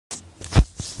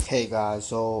Hey guys,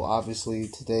 so obviously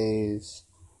today's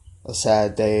a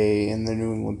sad day in the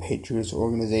New England Patriots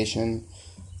organization.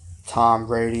 Tom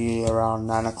Brady, around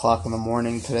 9 o'clock in the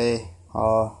morning today,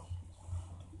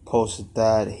 posted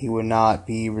that he would not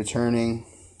be returning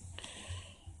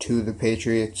to the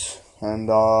Patriots. And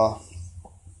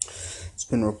it's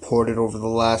been reported over the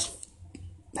last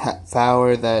half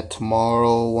hour that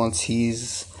tomorrow, once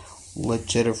he's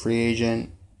legit a free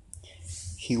agent,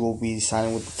 he will be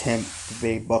signing with the Tampa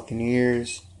Bay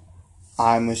Buccaneers.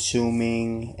 I'm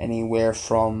assuming anywhere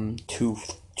from 2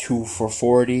 for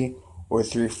 40 or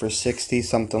 3 for 60,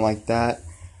 something like that.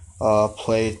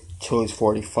 Play till he's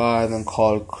 45 and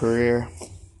call it a career.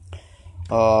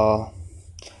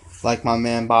 Like my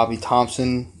man Bobby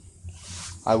Thompson,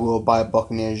 I will buy a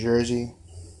Buccaneers jersey.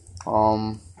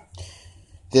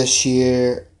 This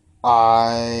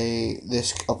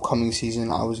upcoming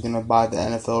season, I was gonna buy the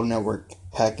NFL Network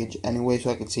package anyway, so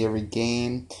I could see every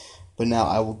game. But now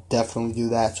I will definitely do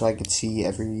that, so I could see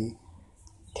every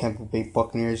Tampa Bay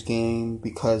Buccaneers game,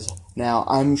 because now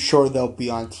I'm sure they'll be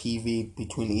on TV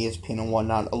between ESPN and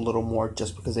whatnot a little more,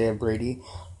 just because they have Brady.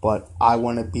 But I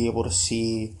want to be able to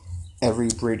see every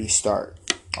Brady start.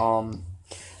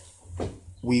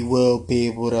 We will be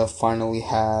able to finally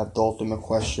have the ultimate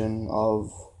question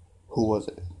of who was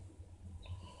it?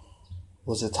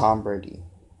 Was it Tom Brady?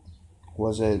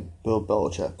 Was it Bill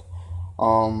Belichick?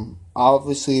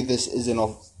 Obviously this isn't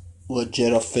a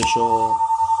legit official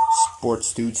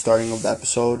Sports Dude starting of the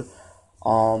episode.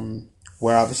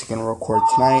 We're obviously going to record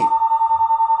tonight.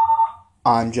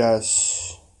 I'm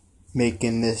just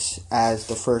making this as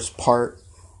the first part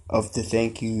of the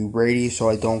Thank You Brady, so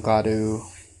I don't got to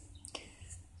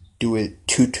do it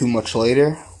too much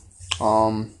later.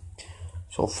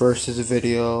 So first is a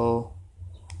video.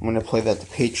 I'm going to play that the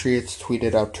Patriots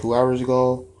tweeted out 2 hours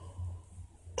ago.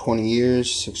 20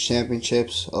 years, 6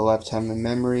 championships, a lifetime in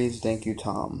memories. Thank you,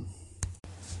 Tom.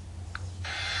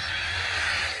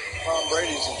 Tom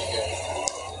Brady's in the game.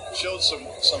 Showed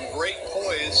some great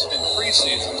poise in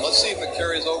preseason. Let's see if it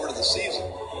carries over to the season.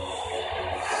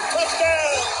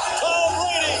 Touchdown, Tom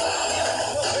Brady!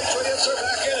 The Patriots are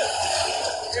back in it.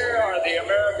 Here are the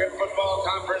American Football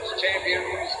Conference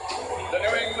champions, the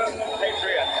New England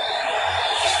Patriots.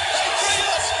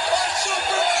 Patriots are Super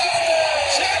Bowl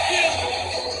champions!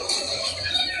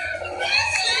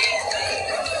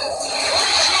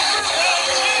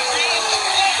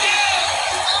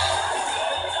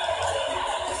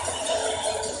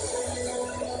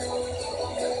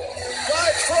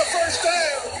 For a first down.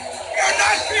 We are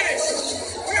not finished.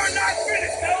 We are not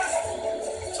finished, fellas.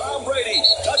 Tom Brady,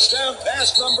 touchdown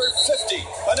pass number 50,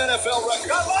 an NFL record.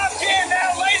 Got locked in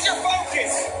now, laser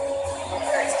focus.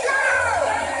 Let's go.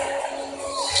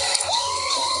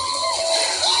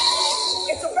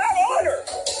 It's about honor,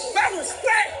 about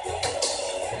respect.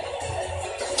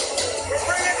 We're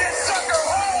bringing this sucker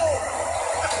home.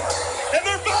 And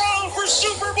they're bound for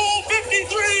Super Bowl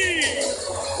 53.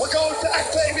 We're going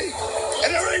back, baby. And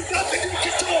there ain't nothing you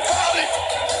can do about it.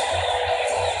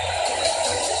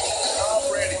 Tom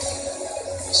Brady,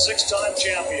 6-time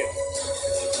champion.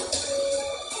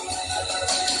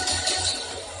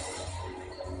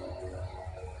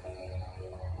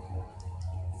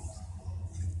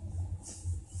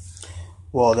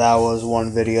 Well, that was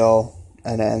one video,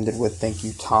 and it ended with thank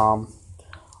you, Tom.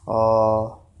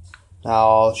 Now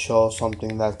I'll show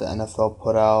something that the NFL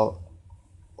put out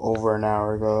over an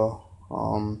hour ago.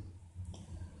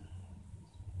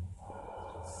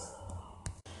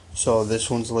 So this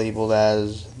one's labeled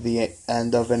as the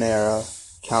end of an era,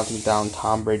 counting down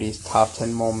Tom Brady's top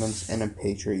 10 moments in a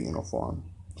Patriot uniform.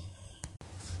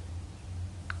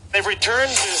 They've returned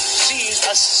to seize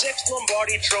a 6th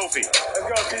Lombardi trophy. Let's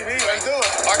go, TV. Let's do it.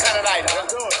 Our kind of night, huh?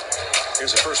 Let's do it.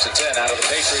 Here's a 1st and 10 out of the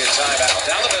Patriot timeout.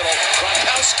 Down the middle,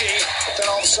 Gronkowski. But then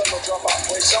all of a sudden they'll drop off.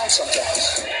 Play zone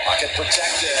sometimes. Pocket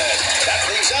protected. That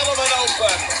leaves Edelman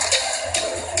open.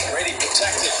 Brady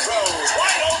protected, throws,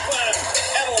 wide open.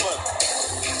 Edelman.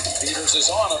 Peters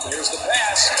is on him. Here's the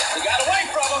pass. He got away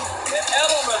from him, and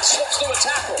Edelman slips to a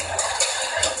tackle.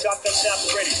 Shotgun snap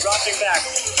to Brady, dropping back,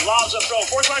 lobs a throw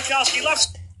for Gronkowski,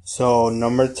 left. So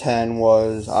number 10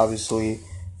 was obviously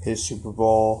his Super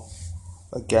Bowl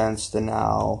against the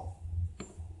now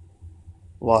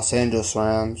Los Angeles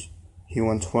Rams. He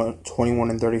went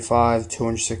 21-35,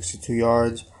 262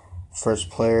 yards, first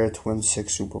player to win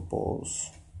 6 Super Bowls.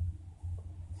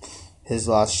 His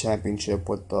last championship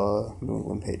with the New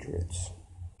England Patriots.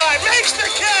 Makes the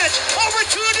catch over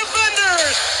 2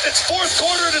 defenders. It's fourth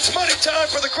quarter and it's money time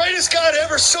for the greatest guy to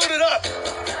ever suit it up.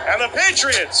 And the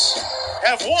Patriots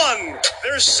have won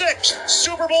their 6th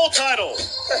Super Bowl title.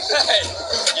 Hey,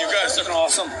 you guys looking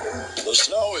awesome. The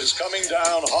snow is coming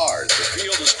down hard. The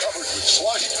field is covered with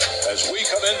slush as we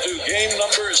come into game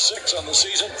number 6 on the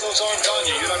season. Those aren't on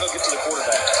you. You're not going to get to the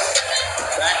quarterback.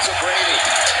 Back to Brady.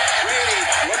 Brady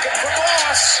looking for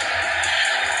Moss.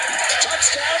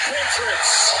 Touchdown,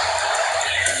 Patriots.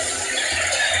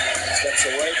 Steps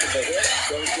away from the hit,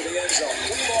 goes to the end zone.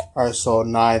 Alright, so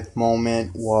ninth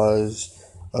moment was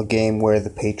a game where the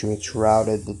Patriots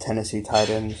routed the Tennessee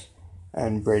Titans,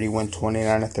 and Brady went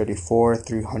 29-34,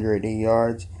 380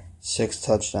 yards, 6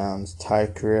 touchdowns,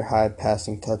 tied career high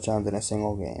passing touchdowns in a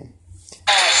single game.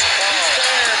 Touchdown,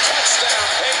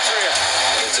 Patriots.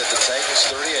 It's at the Titans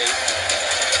 38.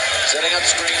 Setting up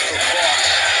screen for Falk.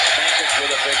 Hankins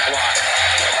with a big block.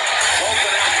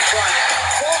 Open out in front.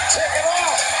 Falk take it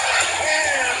off.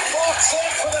 And Falk's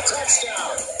in for the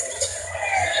touchdown.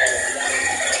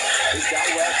 He's got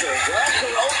Welker.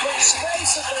 Welker open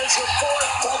space, and there's your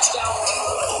 4th touchdown.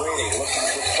 Brady looking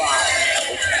for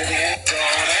 5. Open to the end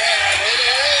zone. And it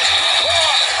is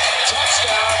Falk.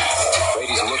 Touchdown.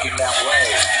 Brady's looking that way.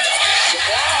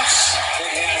 DeVos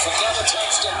has another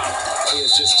touchdown. He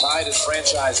has just tied his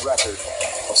franchise record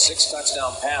of 6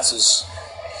 touchdown passes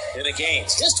in a game.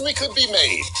 History could be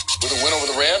made. With a win over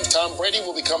the Rams, Tom Brady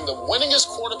will become the winningest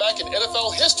quarterback in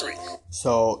NFL history.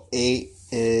 So 8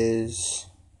 is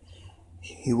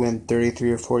he went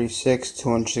 33 of 46,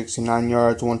 269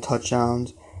 yards, 1 touchdown,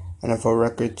 NFL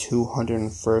record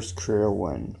 201st career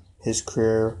win. His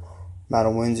career amount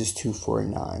of wins is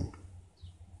 249.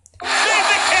 Made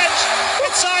the catch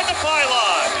inside the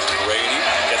pylon. Brady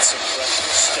gets some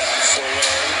pressure, steps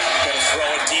away. Gonna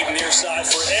throw it deep near side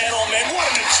for Edelman. What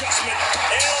an adjustment.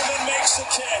 Edelman makes the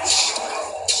catch.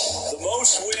 The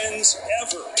most wins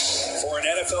ever for an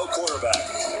NFL quarterback.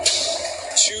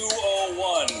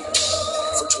 201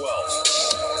 for 12.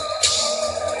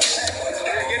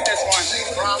 You're get this one.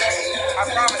 I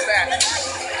promise that.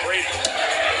 Brady.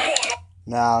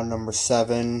 Now number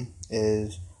 7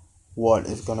 is what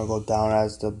is going to go down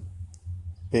as the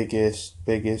biggest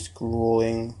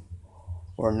ruling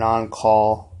or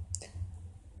non-call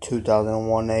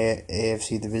 2001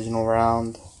 AFC divisional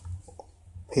round.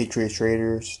 Patriots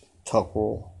Raiders tuck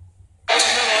rule. In the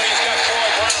middle, and he's got Troy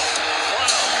Brown.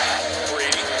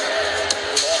 Brady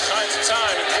with all kinds of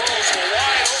time and throws to a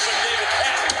wide open David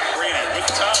Patton. Brady with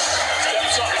time.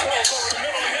 Steps up, throws over the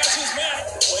middle, and has his man.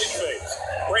 Play fake.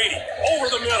 Brady over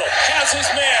the middle. Has his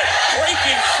man.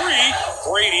 Breaking free.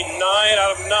 Brady 9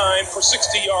 out of 9 for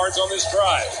 60 yards on this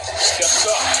drive. Steps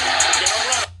up. Gonna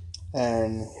run.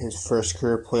 And his first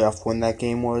career playoff win that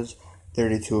game was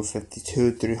 32 of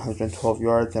 52, 312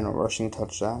 yards, and a rushing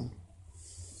touchdown.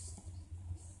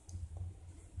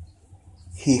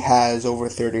 He has over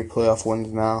 30 playoff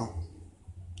wins now.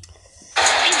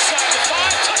 Inside the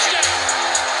 5, touchdown.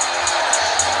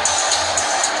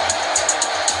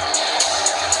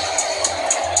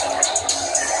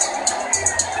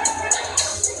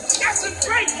 That's a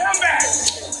great comeback.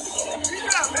 Keep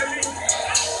it up, baby.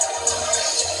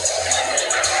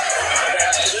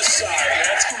 Pass to this side.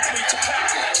 That's complete to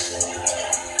Patton.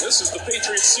 This is the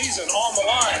Patriots season on the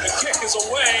line. The kick is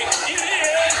away. It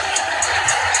is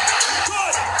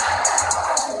good.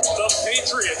 The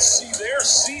Patriots see their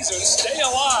season stay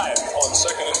alive on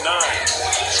 2nd and 9.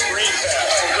 Screen pass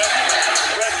to Redmond.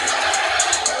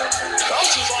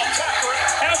 Bounces off Tucker,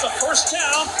 has a first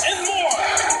down and more.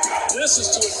 This is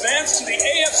to advance to the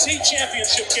AFC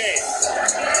Championship game.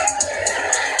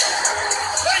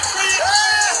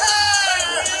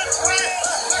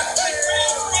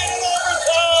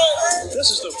 This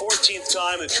is the 14th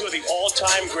time that two of the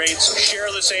all-time greats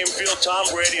share the same field. Tom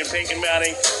Brady and Peyton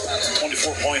Manning.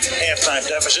 24-point halftime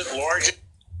deficit. Large.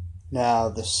 Now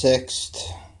the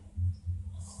 6th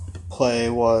play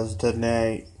was the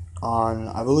night on,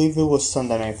 I believe it was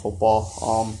Sunday Night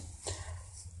Football.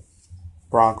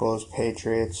 Broncos,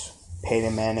 Patriots,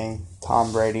 Peyton Manning,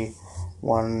 Tom Brady,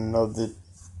 one of the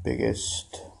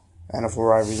biggest NFL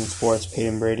rivalries in sports.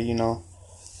 Peyton Brady, you know.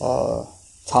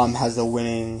 Tom has a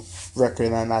winning record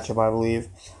in that matchup, I believe.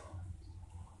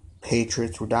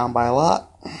 Patriots were down by a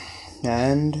lot,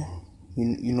 and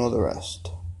you know the rest.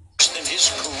 In his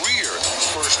career,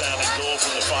 first down and goal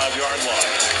from the 5-yard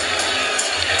line.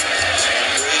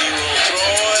 And Brady will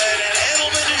throw it, and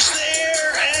Edelman is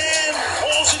there and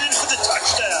pulls it in for the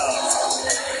touchdown.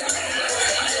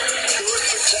 Good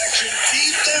protection,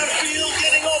 deep downfield,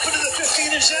 getting open to the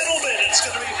 15 is Edelman. It's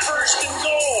going to be first and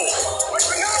goal.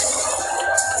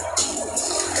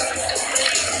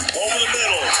 Over the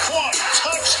middle, caught,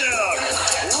 touchdown,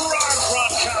 Rob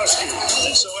Gronkowski.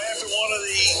 And so after one of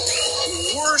the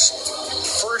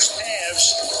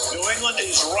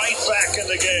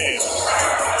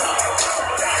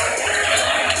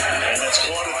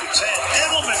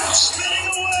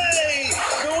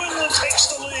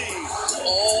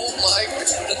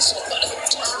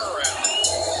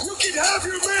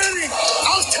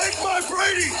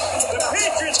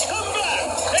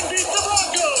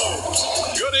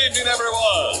evening,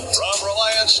 everyone. From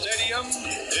Reliance Stadium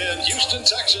in Houston,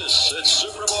 Texas, it's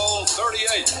Super Bowl 38.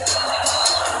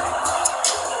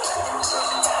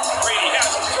 Brady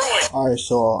has him throwing. Alright,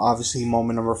 so obviously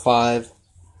moment number 5.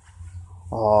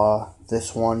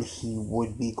 This one he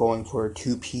would be going for a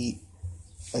two-peat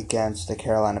against the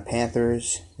Carolina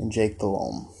Panthers and Jake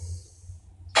Delhomme.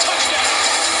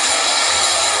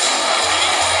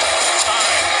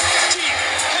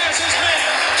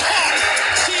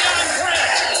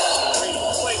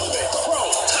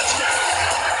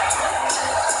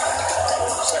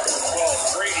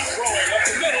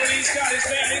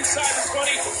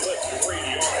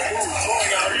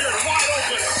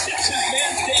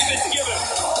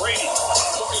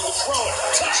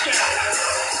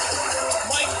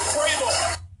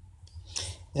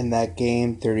 In that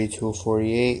game,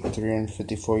 32-48,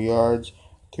 354 yards,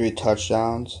 3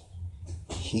 touchdowns.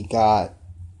 He got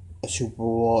a Super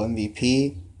Bowl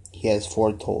MVP. He has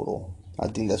 4 total. I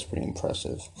think that's pretty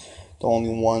impressive. The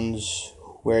only ones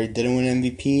where he didn't win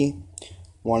MVP,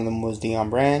 one of them was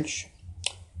Deion Branch,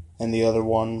 and the other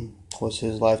one was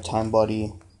his lifetime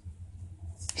buddy,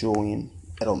 Julian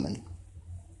Edelman.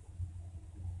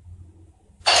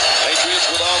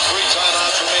 Patriots with all 3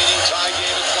 timeouts remaining. Tie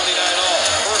game at 29 all.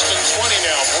 First and 20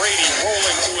 now. Brady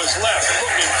rolling to his left.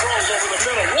 Looking, throws over the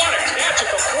middle. What a catch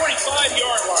at the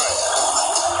 45-yard line.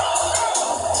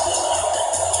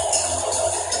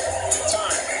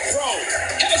 Time. Throw.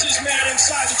 Has his man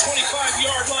inside the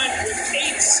 25-yard line with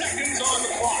 8 seconds on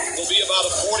the clock. It'll be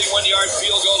about a 41-yard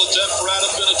field goal attempt for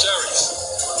Adam Vinatieri.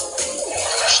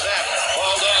 Snap.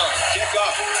 Ball down. Kick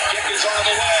up. Kick is on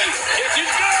the way. Kick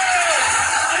is good.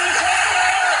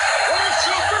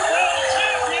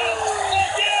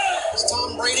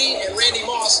 Tom Brady and Randy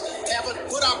Moss have a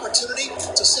good opportunity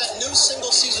to set new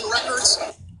single-season records.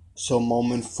 So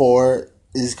moment 4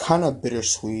 is kind of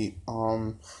bittersweet.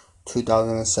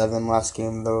 2007, last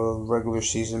game of the regular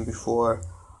season before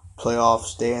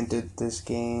playoffs, they ended this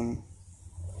game,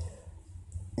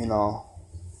 1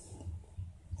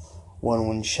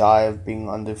 win shy of being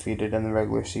undefeated in the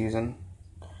regular season.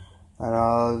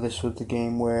 And this was the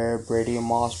game where Brady and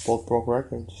Moss both broke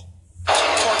records.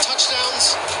 For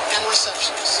touchdowns and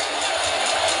receptions.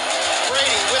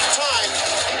 Brady with time.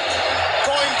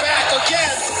 Going back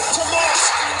again to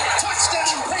Moss.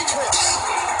 Touchdown Patriots.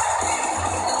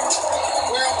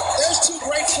 Well, there's 2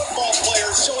 great football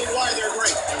players showing why they're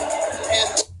great.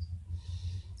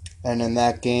 And in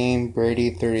that game,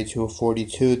 Brady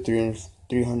 32-42,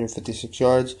 356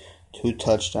 yards, 2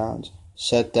 touchdowns.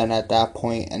 Set then at that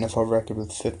point NFL record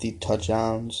with 50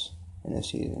 touchdowns in a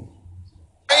season.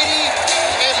 Brady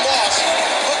and Moss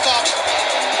hook up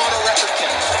on a record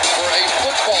kick. For a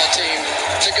football team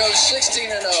to go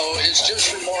 16-0 is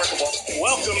just remarkable.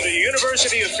 Welcome to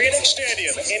University of Phoenix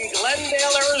Stadium in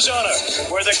Glendale, Arizona,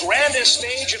 where the grandest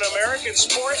stage in American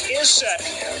sport is set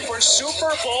for Super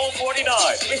Bowl 49.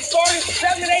 It started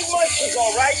 7 to 8 months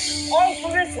ago, right? All for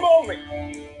this moment.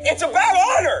 It's about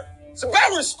honor. It's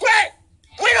about respect.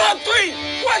 We on 3.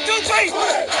 1, 2, 3.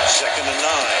 Second and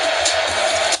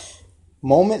 9.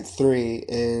 Moment 3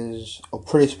 is a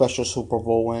pretty special Super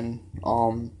Bowl win.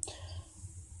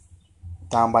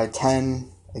 Down by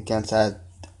 10 against that,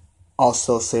 I'll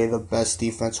still say, the best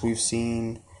defense we've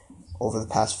seen over the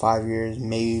past 5 years,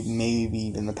 maybe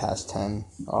even the past 10.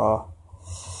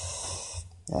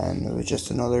 And it was just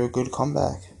another good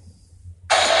comeback.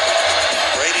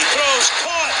 Brady throws,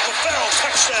 caught, the Farrell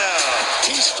touchdown.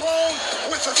 He's thrown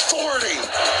with authority.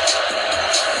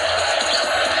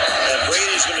 And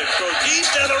Brady's going to throw deep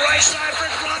down the right side for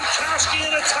Gronkowski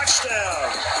and a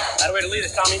touchdown. Is that a way to lead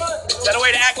us, Tommy? Is that a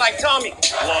way to act like Tommy?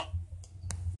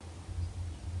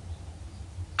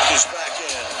 Is back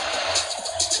in.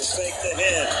 To fake the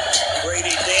hit.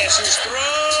 Brady dances,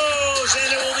 throws,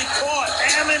 and it will be caught.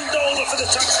 Amendola for the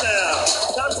touchdown.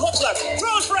 Tom looks left.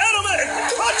 Throws for Edelman.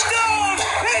 Touchdown,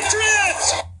 Patriots!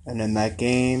 And in that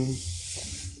game,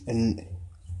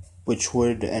 which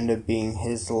would end up being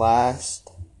his last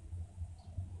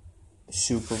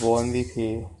Super Bowl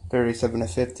MVP,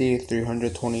 37-50,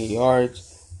 328 yards,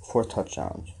 4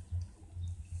 touchdowns.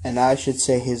 And I should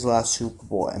say his last Super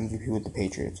Bowl MVP with the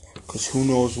Patriots, because who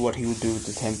knows what he would do with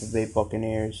the Tampa Bay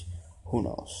Buccaneers. Who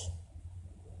knows?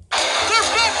 They're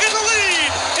back in the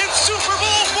lead in Super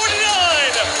Bowl 49.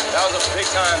 That was a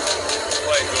big-time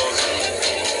play, Bills.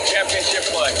 Championship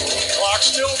play. Clock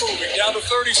still moving, down to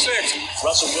 36.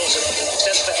 Russell Wilson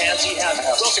sends the hands he has.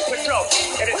 Wilson, quick throw.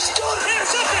 And it's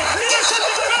intercepted.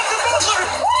 Intercepted by Malcolm Butler.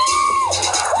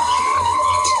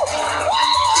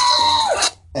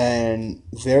 And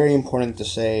very important to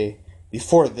say,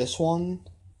 before this one,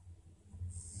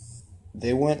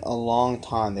 they went a long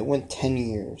time. They went 10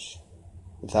 years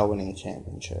without winning a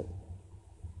championship.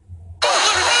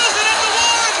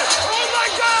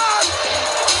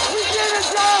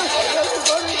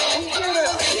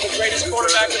 Greatest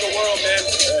quarterback in the world, man.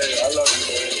 Hey, I love you,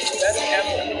 man. Best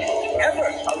ever. Ever. I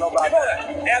don't know about that.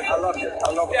 Ever. I love you.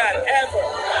 I love you. Yeah, ever.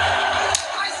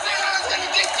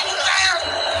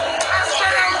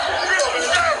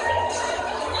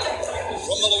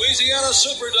 From the Louisiana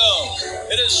Superdome,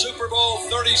 it is Super Bowl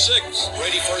 36.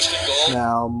 Brady first and goal.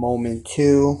 Now, moment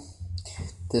 2.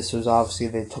 This was obviously,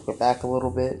 they took it back a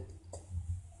little bit.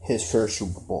 His first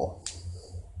Super Bowl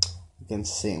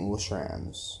against St. Louis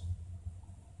Rams.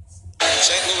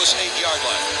 St. Louis 8-yard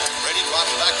line. Brady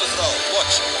drops back to throw.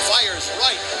 Looks, fires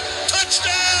right.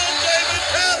 Touchdown, David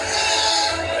Pep!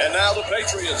 And now the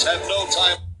Patriots have no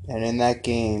time. And in that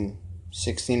game,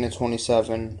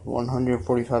 16-27,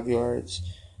 145 yards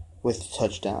with a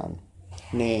touchdown.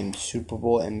 Named Super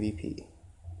Bowl MVP.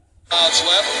 Outs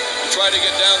left. Try to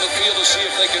get down the field to see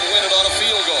if they can win it on a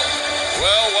field goal.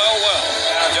 Well.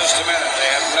 Now, just a minute. They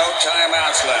have no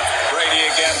timeouts left. Brady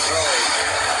again throwing.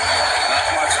 Not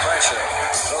much pressure.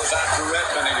 Throws out to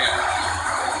Redmond again.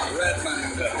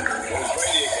 Redmond goes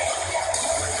Brady again.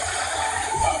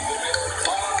 Up the middle,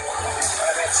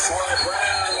 and it's Troy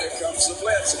Brown. Here comes the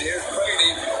blitz, and here's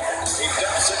Brady. He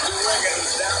dumps it to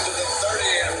Wiggins down to the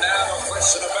 30, and now no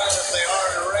question about it. They are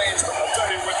in range, but I'll tell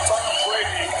you, with Tom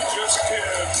Brady, just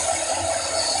gives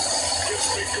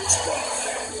me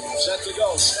goosebumps. Set to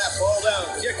go. Snap, ball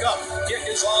down. Kick up. Kick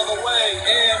is on the way,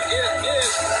 and it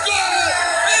is good!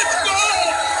 It's good!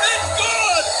 It's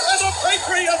good! And the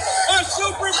Patriots are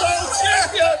Super Bowl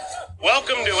champions!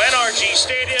 Welcome to NRG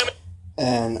Stadium.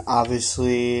 And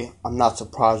obviously, I'm not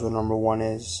surprised what number 1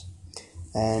 is.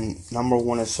 And number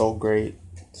 1 is so great.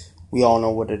 We all know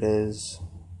what it is.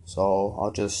 So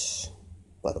I'll just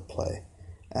let it play.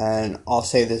 And I'll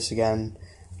say this again.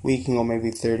 We can go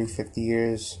maybe 30, 50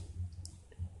 years.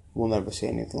 We'll never see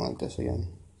anything like this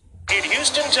again. In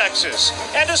Houston, Texas,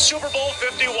 and a Super Bowl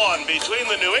 51 between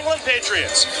the New England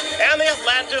Patriots and the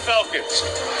Atlanta Falcons.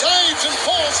 Dives and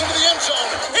falls into the end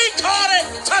zone. He caught it!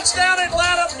 Touchdown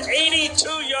Atlanta!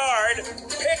 82-yard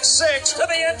pick 6 to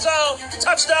the end zone.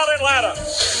 Touchdown Atlanta.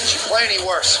 Play any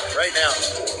worse right now.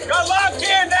 Got locked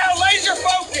in now, laser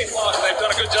focus. Oh, they've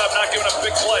done a good job not giving up a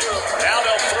big play. Now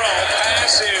they'll throw.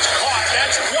 Pass is caught.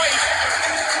 That's White.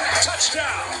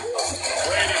 Touchdown.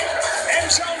 Brady.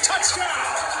 End zone touchdown.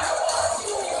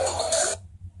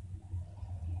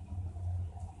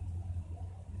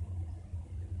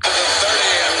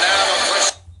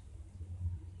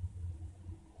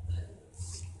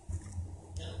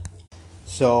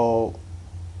 So,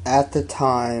 at the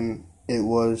time, it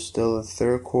was still the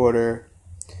third quarter.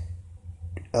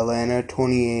 Atlanta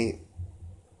 28,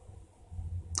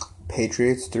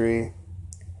 Patriots 3,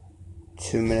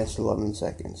 2 minutes 11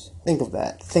 seconds. Think of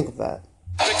that. Big play.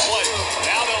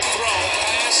 Now they'll throw.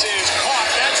 Pass is caught.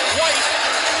 That's White.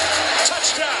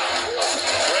 Touchdown.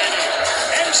 Brady.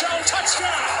 End zone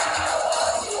touchdown.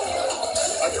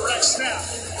 A direct snap.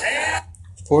 And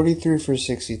 43 for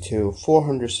 62,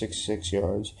 466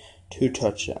 yards, 2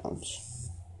 touchdowns.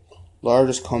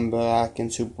 Largest comeback in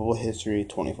Super Bowl history,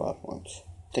 25 points.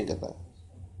 Think of that.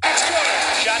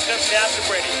 shotgun snap to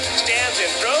Brady. Stands in,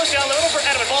 throws down the middle for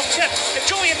Edelman. Ball tipped. And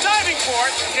Julian diving for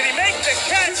it. Did he make the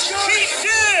catch? He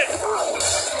did!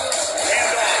 And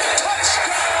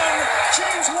touchdown,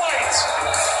 James White.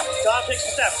 Tom takes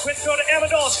a step. Quick throw to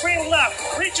Amendola. Screen left.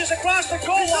 Reaches across the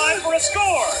goal line for a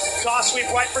score. Toss sweep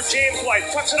right for James White.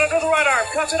 Tucks it under the right arm.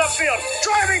 Cuts it upfield.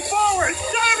 Driving forward.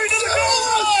 Diving to the goal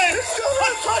line. A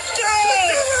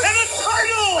touchdown. And a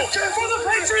title for the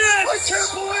Patriots. I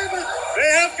can't believe it.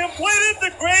 They have completed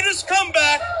the greatest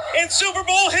comeback in Super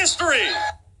Bowl history.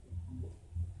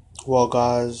 Well,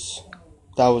 guys,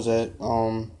 that was it.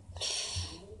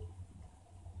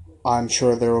 I'm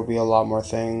sure there will be a lot more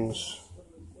things.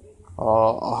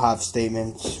 I'll have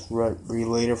statements read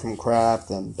later from Kraft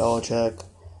and Belichick.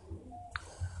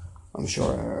 I'm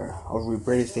sure I'll read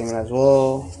Brady's statement as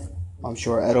well. I'm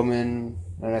sure Edelman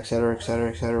and et cetera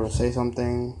will say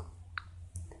something.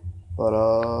 But,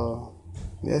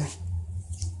 yeah.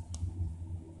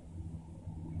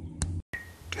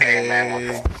 Hey,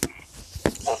 man,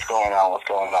 what's going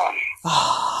on?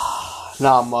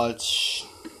 Not much.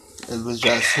 It was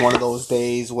just one of those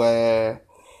days where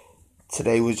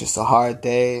today was just a hard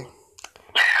day.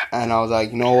 And I was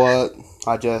like, you know what?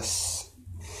 I just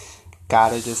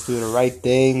gotta just do the right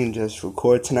thing and just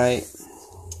record tonight.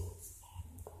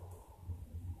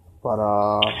 But,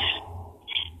 A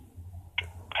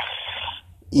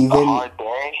hard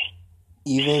day?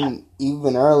 even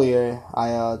earlier,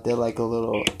 I did like a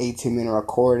little 18-minute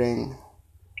recording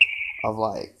of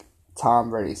like Tom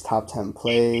Brady's top 10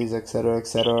 plays, etc.,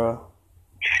 etc.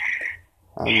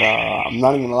 And I'm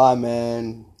not even gonna lie,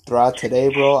 man. Throughout today,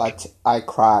 bro, I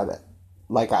cried,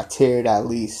 like I teared at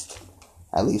least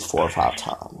 4 or 5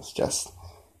 times just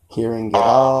hearing Get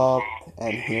Up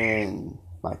and hearing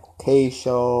Michael K.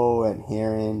 Show and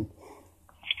hearing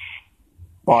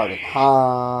Bart and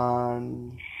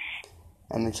Hahn.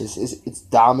 And it's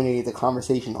dominated the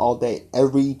conversation all day.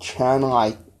 Every channel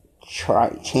I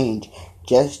change,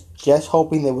 just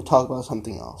hoping they would talk about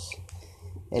something else.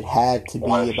 It had to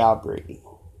be about Brady.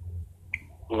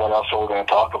 What else are we going to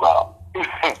talk about?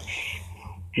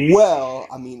 Well,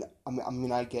 I mean,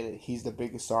 I get it. He's the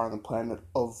biggest star on the planet.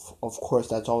 Of course,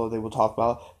 that's all that they will talk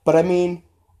about. But I mean,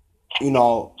 you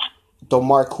know, the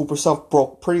Mark Cooper stuff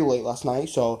broke pretty late last night,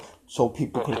 so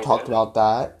people could have talked about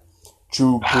that.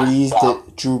 Drew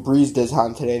Brees did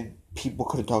something today. People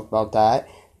could have talked about that.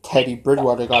 Teddy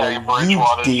Bridgewater got a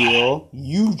huge deal.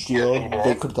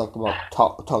 They could have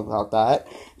talked about that.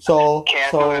 So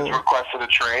Cam Newton's requested a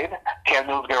trade. Cam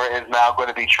Newton is now going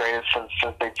to be traded since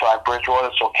they tried Bridgewater.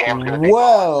 So Cam's going to be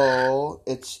well.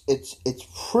 It's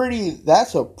pretty.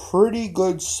 That's a pretty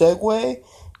good segue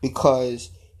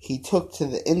because he took to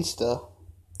the Insta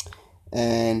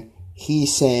and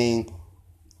he's saying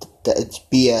that it's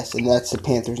BS and that's the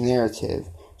Panthers narrative.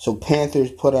 So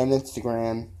Panthers put on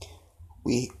Instagram,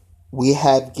 we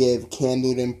have give Cam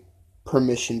Newton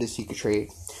permission to seek a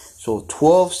trade. So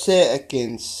 12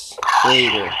 seconds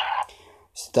later,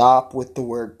 stop with the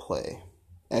wordplay.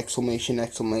 Exclamation,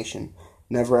 exclamation.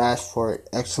 Never asked for it.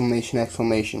 Exclamation,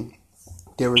 exclamation.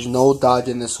 There was no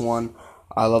dodging this one.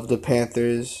 I love the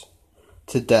Panthers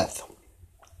to death.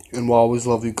 And will always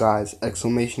love you guys.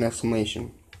 Exclamation,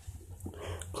 exclamation.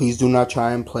 Please do not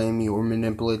try and play me or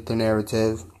manipulate the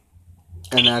narrative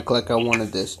and act like I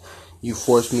wanted this. You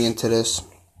forced me into this.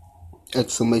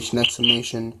 Exclamation,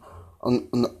 exclamation.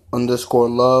 Underscore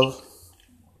love.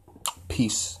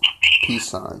 Peace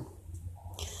sign.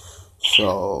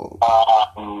 So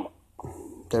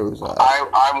there was that.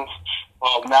 I'm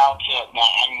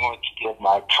going to give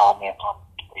my comment on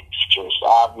it. It's just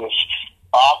obvious.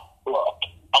 Look,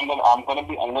 I'm gonna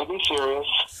be serious.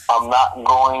 I'm not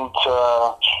going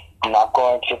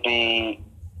to be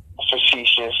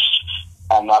facetious.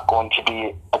 I'm not going to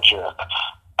be a jerk.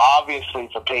 Obviously,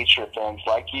 for Patriot fans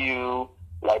like you,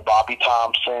 like Bobby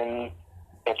Thompson,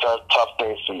 it's a tough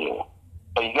day for you.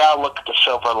 But you gotta look at the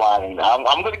silver lining.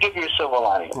 I'm going to give you a silver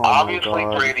lining. Oh Obviously,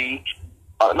 Brady.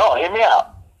 No, hear me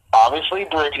out. Obviously,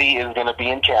 Brady is going to be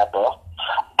in Tampa.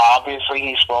 Obviously,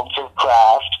 he spoke to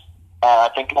Kraft, and I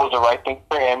think it was the right thing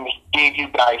for him. He gave you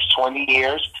guys 20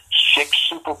 years, 6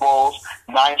 Super Bowls,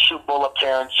 9 Super Bowl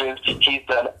appearances. He's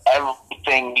done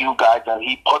everything you guys done.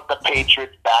 He put the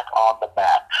Patriots back on the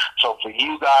map. So for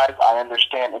you guys, I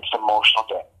understand it's an emotional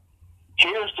day.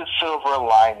 Here's the silver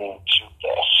lining to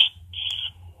this.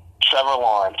 Trevor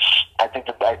Lawrence. I think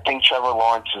Trevor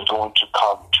Lawrence is going to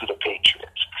come to the Patriots.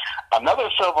 Another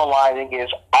silver lining is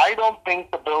I don't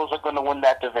think the Bills are going to win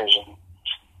that division.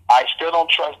 I still don't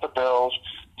trust the Bills.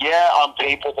 Yeah, on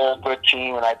paper they're a good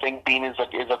team, and I think Bean is a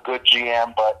good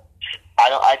GM, but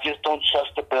I just don't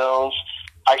trust the Bills.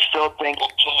 I still think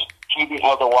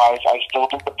otherwise. I still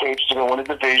think the Patriots are going to win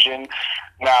the division.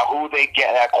 Now, who they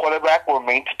get at quarterback will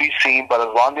remain to be seen, but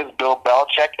as long as Bill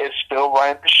Belichick is still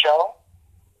running the show,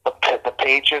 the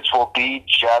Patriots will be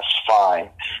just fine.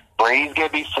 Brady's going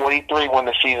to be 43 when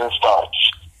the season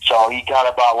starts. So he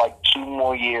got about 2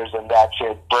 more years, and that's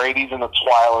it. Brady's in the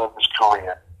twilight of his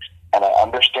career. And I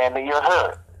understand that you're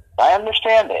hurt. I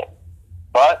understand it.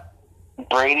 But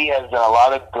Brady has done a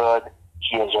lot of good.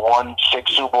 He has won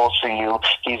 6 Super Bowls for you.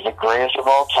 He's the greatest of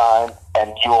all time,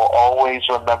 and you'll always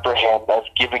remember him as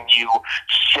giving you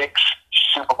 6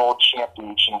 Super Bowl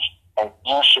championships, and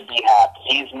you should be happy.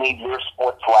 He's made your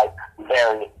sports life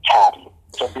very happy.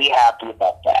 So be happy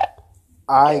about that.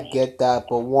 I get that,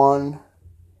 but one,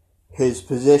 his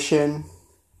position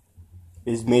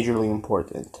is majorly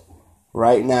important.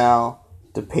 Right now,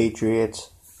 the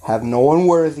Patriots have no one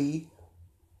worthy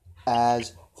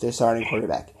as their starting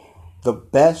quarterback. The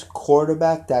best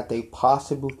quarterback that they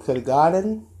possibly could have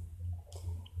gotten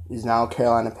is now a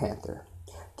Carolina Panther.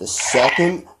 The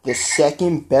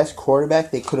second best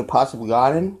quarterback they could have possibly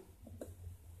gotten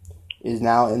is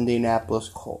now Indianapolis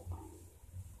Colts.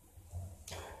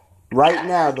 Right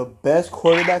now, the best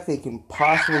quarterback they can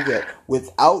possibly get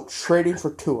without trading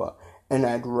for Tua, and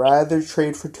I'd rather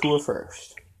trade for Tua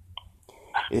first,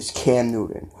 is Cam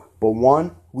Newton. But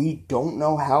one, we don't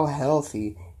know how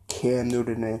healthy Cam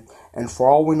Newton in. And for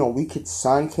all we know, we could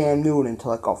sign Cam Newton to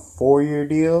like a 4-year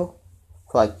deal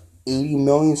for like $80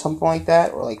 million, something like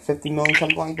that, or like $50 million,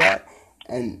 something like that.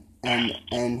 And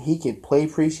he could play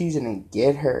preseason and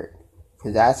get hurt,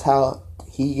 because that's how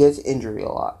he gets injured a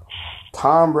lot.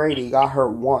 Tom Brady got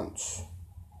hurt once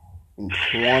in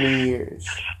 20 years.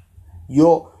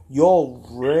 You'll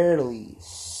rarely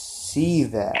see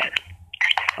that.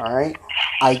 Alright?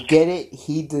 I get it.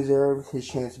 He deserves his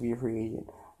chance to be a free agent.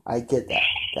 I get that.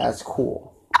 That's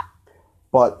cool.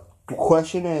 But the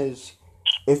question is,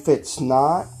 if it's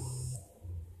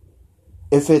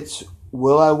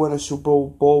will I win a Super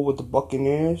Bowl with the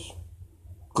Buccaneers?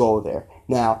 Go there.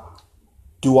 Now,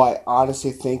 do I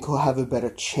honestly think he'll have a better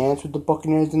chance with the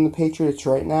Buccaneers than the Patriots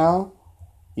right now?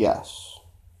 Yes.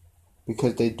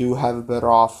 Because they do have a better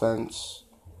offense.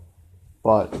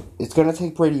 But it's going to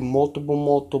take Brady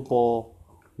multiple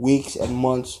weeks and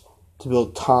months to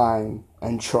build time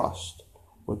and trust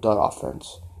with that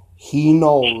offense. He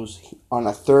knows on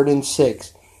a 3rd and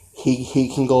 6,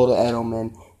 he can go to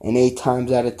Edelman, and 8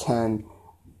 times out of 10,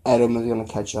 Edelman's going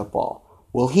to catch that ball.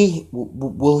 Will he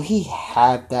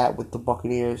have that with the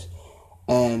Buccaneers?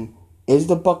 And is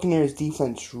the Buccaneers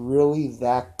defense really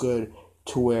that good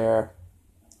to where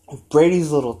if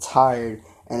Brady's a little tired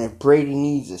and if Brady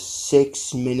needs a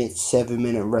 6-minute,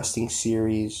 7-minute resting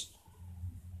series,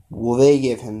 will they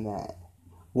give him that?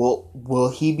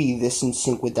 Will he be this in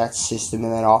sync with that system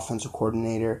and that offensive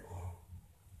coordinator?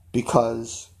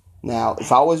 Because now,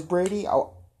 if I was Brady, I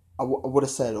would have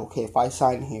said, okay, if I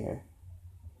sign here,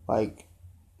 like,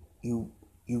 you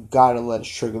gotta let us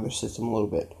trigger the system a little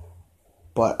bit.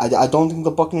 But I don't think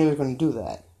the Buccaneers are gonna do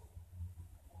that.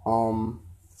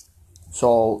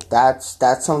 So that's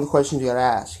some of the questions you gotta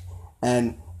ask.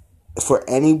 And for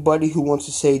anybody who wants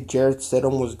to say Jarrett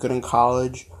Stidham was good in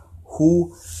college,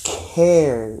 who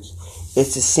cares?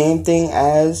 It's the same thing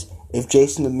as if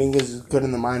Jason Dominguez is good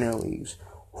in the minor leagues.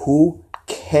 Who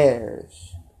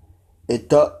cares?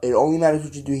 It only matters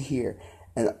what you do here.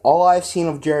 And all I've seen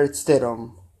of Jarrett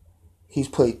Stidham, he's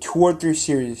played 2 or 3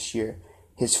 series this year.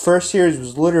 His first series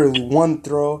was literally 1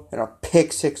 throw and a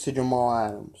pick 6 to Jamal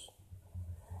Adams.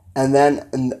 And then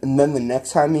the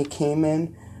next time he came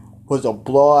in was a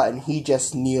blowout, and he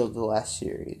just kneeled the last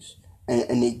series.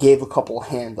 And he gave a couple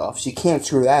handoffs. You can't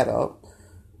screw that up.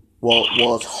 Well,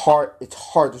 it's hard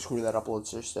to screw that up,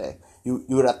 let's just say. You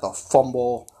would have to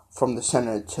fumble from the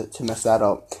center to mess that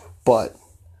up. But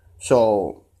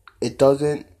so it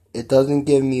doesn't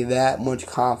give me that much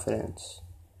confidence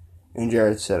in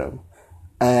Jarrett Stidham.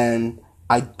 And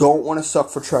I don't want to suck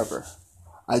for Trevor.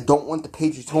 I don't want the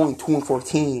Patriots going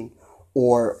 2-14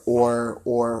 or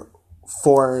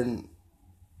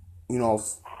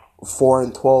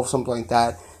 4-12, something like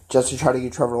that, just to try to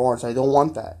get Trevor Lawrence. I don't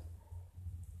want that.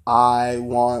 I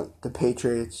want the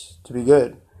Patriots to be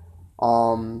good.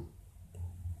 Right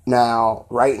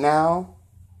now,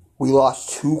 we lost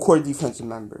 2 core defensive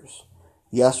members.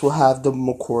 Yes, we'll have the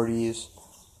McCourties.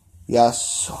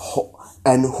 Yes,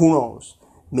 and who knows?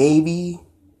 Maybe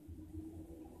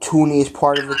Tooney is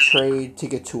part of the trade to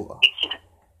get Tua.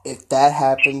 If that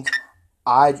happens,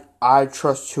 I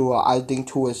trust Tua. I think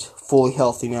Tua is fully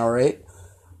healthy now, right?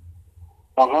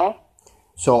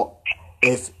 So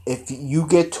if you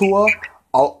get Tua,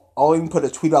 I'll even put a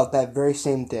tweet out that very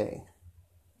same day.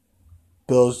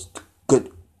 Bills,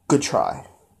 good try.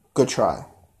 Good try.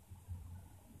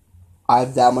 I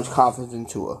have that much confidence in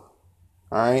Tua.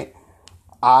 Alright?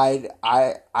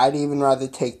 I'd even rather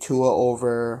take Tua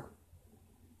over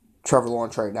Trevor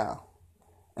Lawrence right now.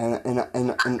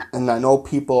 And I know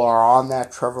people are on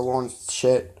that Trevor Lawrence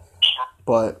shit,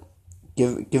 but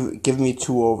give me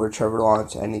Tua over Trevor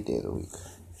Lawrence any day of the week.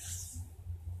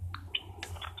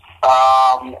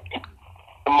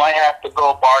 You might have to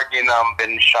go bargain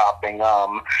bin shopping.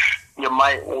 You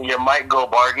might go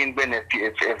bargain bin if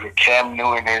Cam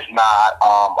Newton is not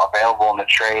available in the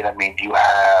trade. I mean, you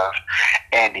have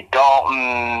Andy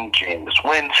Dalton, James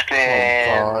Winston.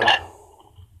 Oh,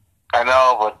 I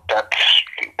know, but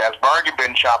that's bargain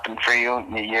bin shopping for you.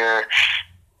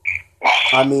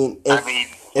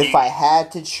 If I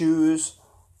had to choose,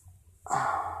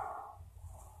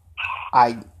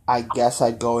 I guess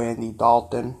I'd go Andy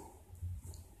Dalton.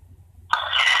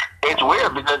 It's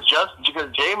weird because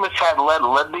Jameis had led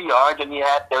the yards and he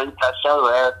had 30 touchdowns,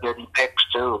 he had 30 picks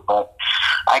too. But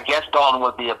I guess Dalton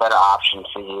would be a better option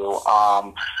for you.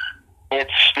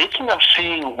 It's speaking of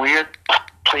seeing weird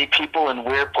play people in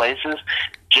weird places.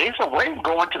 Jason Witten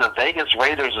going to the Vegas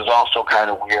Raiders is also kind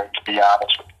of weird, to be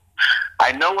honest with you.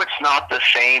 I know it's not the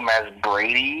same as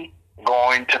Brady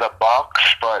going to the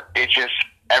Bucs, but it's just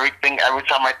Every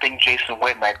time I think Jason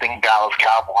Witten, I think Dallas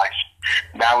Cowboys.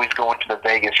 Now he's going to the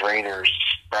Vegas Raiders.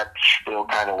 That's still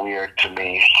kind of weird to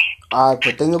me. Alright,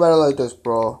 but think about it like this,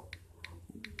 bro.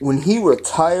 When he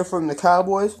retired from the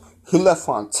Cowboys, he left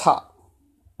on top,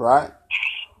 right?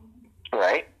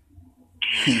 Right.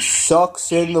 He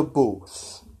sucks in the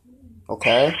booth,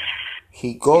 okay?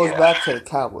 He goes back to the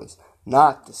Cowboys.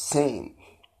 Not the same.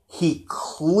 He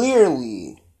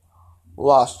clearly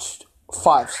lost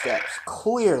 5 steps.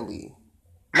 Clearly.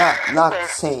 Not the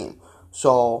same.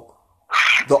 So,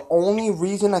 the only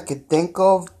reason I could think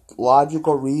of,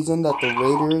 logical reason that the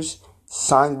Raiders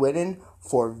signed Witten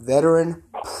for veteran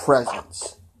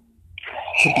presence.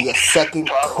 To be a second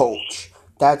coach.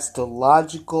 That's the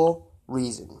logical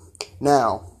reason.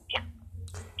 Now,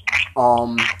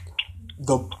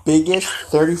 the biggest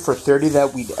 30 for 30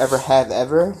 that we'd ever have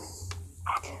ever,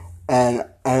 and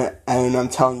I'm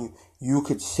telling you, you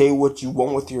could say what you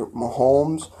want with your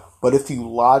Mahomes, but if you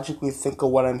logically think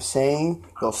of what I'm saying,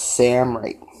 you'll say I'm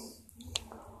right.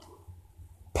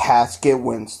 Pats get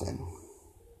Winston.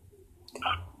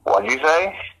 What'd you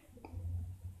say?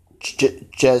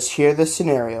 Just hear the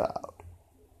scenario out.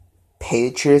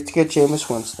 Patriots get Jameis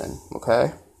Winston,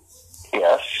 okay?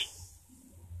 Yes.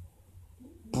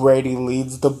 Brady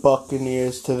leads the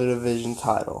Buccaneers to the division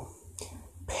title.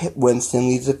 Winston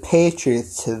leads the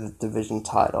Patriots to the division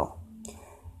title.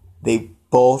 They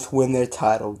both win their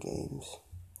title games.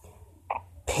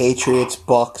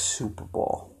 Patriots-Bucks Super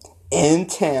Bowl. In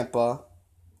Tampa,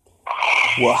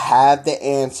 we'll have the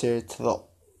answer to the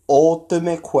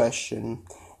ultimate question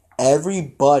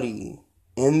everybody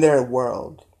in their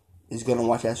world is going to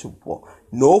watch that Super Bowl.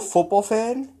 No football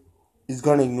fan is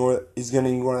gonna ignore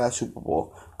that Super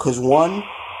Bowl. Cause one,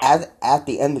 at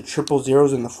the end of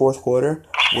 0-0 in the fourth quarter,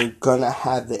 we're gonna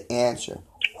have the answer.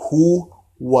 Who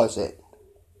was it?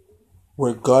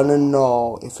 We're gonna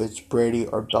know if it's Brady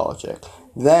or Belichick.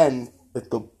 Then, if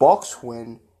the Bucks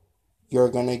win, you're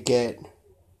gonna get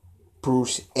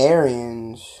Bruce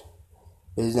Arians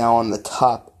is now on the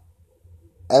top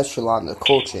echelon of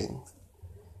coaching.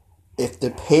 If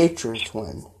the Patriots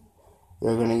win,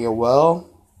 you're gonna get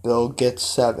Bill gets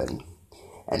 7.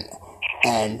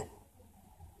 And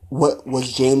what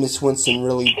was Jameis Winston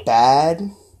really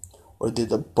bad? Or did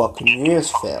the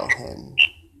Buccaneers fail him?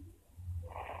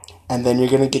 And then you're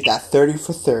going to get that 30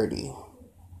 for 30.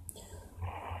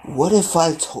 What if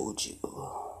I told you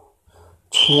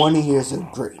 20 years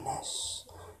of greatness,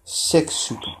 6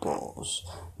 Super Bowls,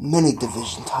 many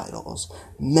division titles,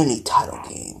 many title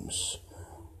games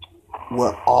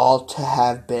were all to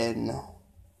have been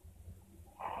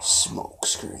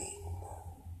smokescreen?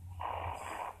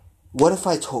 What if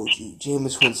I told you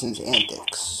Jameis Winston's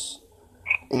antics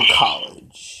in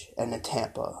college and in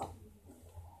Tampa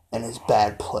and his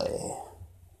bad play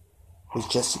was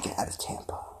just to get out of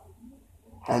Tampa?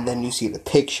 And then you see the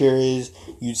pictures,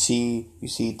 you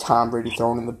see Tom Brady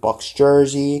throwing in the Bucs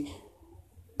jersey,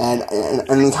 and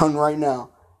I'm telling you right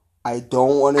now, I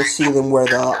don't want to see them wear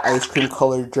the ice cream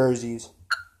colored jerseys.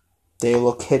 They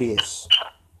look hideous.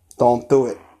 Don't do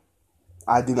it.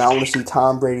 I do not want to see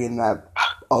Tom Brady in that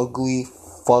ugly,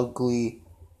 fugly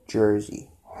jersey.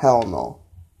 Hell no.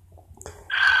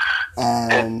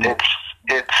 And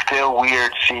it's still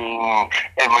weird seeing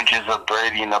images of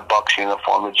Brady in a Bucs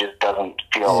uniform. It just doesn't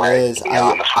feel right. It is.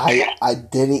 I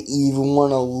didn't even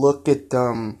want to look at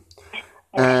them.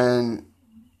 And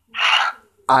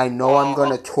I know I'm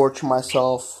going to torture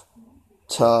myself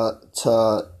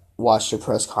to watch the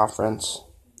press conference.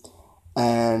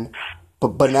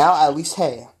 But now, at least,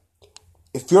 hey,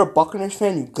 if you're a Buccaneers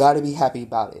fan, you got to be happy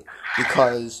about it.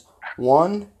 Because,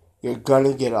 one, you're going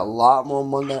to get a lot more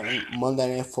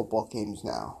Monday Night Football games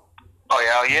now.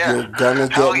 Oh, yeah. You're going to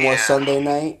get more Sunday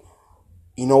night.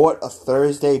 You know what? A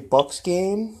Thursday Bucs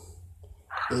game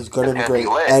is going to be great.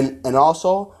 And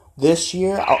also, this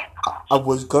year, I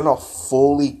was going to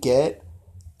fully get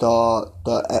the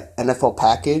NFL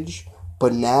package.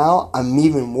 But now, I'm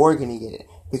even more going to get it.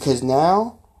 Because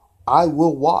now, I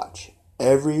will watch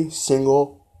every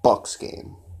single Bucs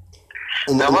game.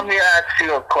 Now let me ask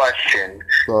you a question.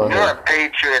 You're a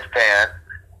Patriots fan,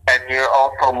 and you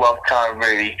also love Tom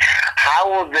Brady. How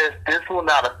will this will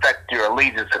not affect your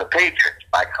allegiance to the Patriots,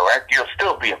 am I correct? You'll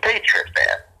still be a Patriots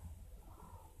fan.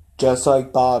 Just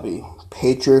like Bobby.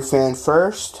 Patriot fan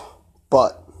first,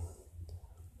 but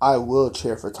I will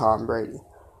cheer for Tom Brady.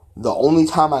 The only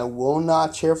time I will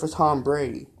not cheer for Tom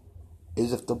Brady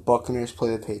is if the Buccaneers play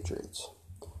the Patriots.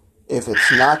 If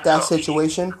it's not that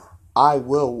situation, I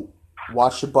will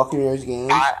watch the Buccaneers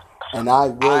games, and I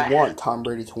will want Tom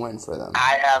Brady to win for them.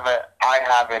 I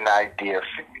have an idea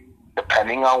for you.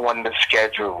 depending on when the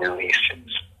schedule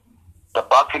releases. The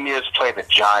Buccaneers play the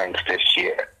Giants this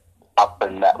year up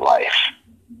in MetLife.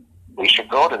 We should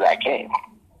go to that game.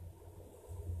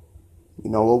 You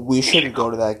know what? We should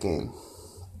go to that game.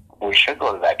 We should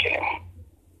go to that game.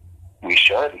 We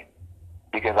should.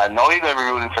 Because I know you're going to be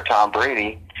rooting for Tom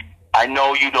Brady. I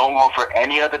know you don't root for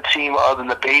any other team other than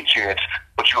the Patriots,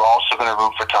 but you're also going to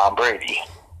root for Tom Brady.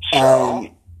 So,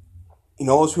 you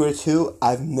know what's weird too?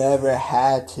 I've never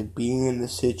had to be in the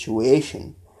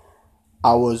situation.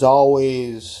 I was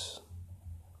always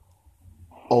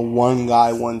a one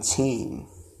guy, one team.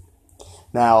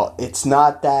 Now, it's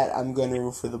not that I'm going to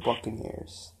root for the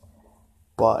Buccaneers,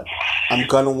 but I'm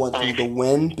going to want them to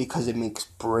win because it makes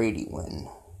Brady win.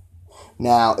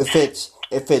 Now, if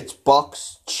it's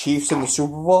Bucks Chiefs in the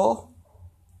Super Bowl,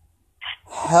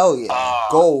 hell yeah,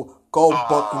 go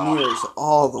Buccaneers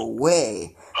all the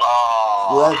way.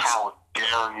 How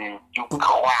dare you, you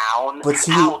clown! But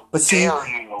see,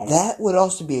 that would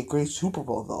also be a great Super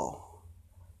Bowl though.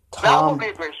 That would be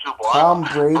a great Super Bowl. Tom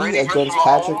Brady against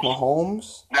Patrick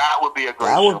Mahomes. That would be a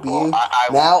great Super Bowl.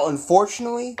 Now,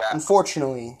 unfortunately,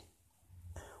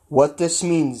 what this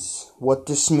means,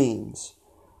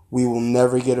 we will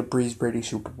never get a Breeze Brady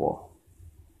Super Bowl.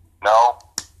 No,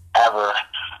 ever.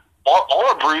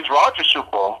 Or a Breeze Rodgers Super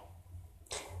Bowl.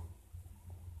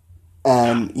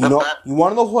 And you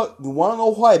want to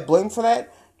know who I blame for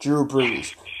that? Drew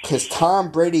Brees, because Tom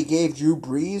Brady gave Drew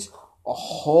Brees a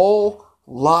whole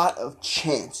lot of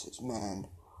chances, man.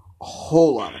 A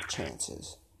whole lot of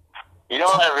chances. You know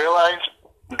what I realized?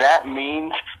 That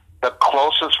means the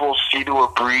closest we'll see to a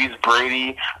Breeze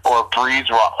Brady or a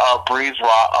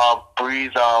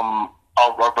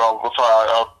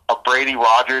Brady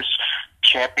Rodgers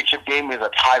championship game is a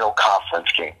title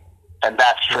conference game, and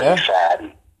that's pretty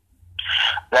sad.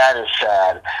 That is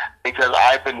sad because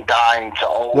I've been dying to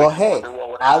always. Well, hey,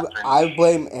 I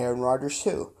blame Aaron Rodgers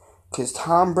too. Because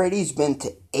Tom Brady's been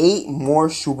to 8 more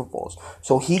Super Bowls.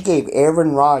 So he gave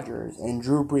Aaron Rodgers and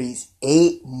Drew Brees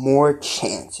 8 more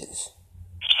chances.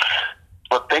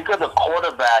 But think of the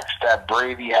quarterbacks that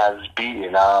Brady has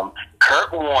beaten.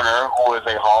 Kurt Warner, who is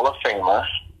a Hall of Famer.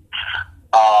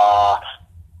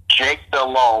 Jake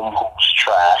Delhomme, who's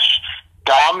trash.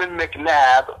 Donovan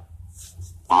McNabb,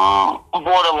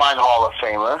 borderline Hall of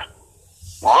Famer.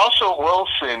 Russell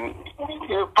Wilson,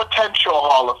 potential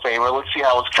Hall of Famer. Let's see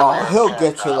how it's going. Oh, he'll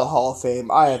get to the Hall of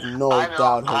Fame. I have no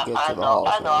doubt he'll get to the Hall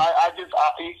of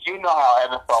Fame. You know how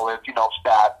NFL is.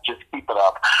 Stats. Just keep it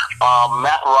up.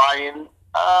 Matt Ryan,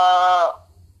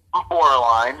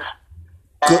 borderline.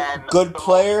 Good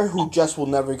player who just will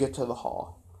never get to the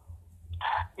Hall.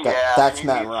 That's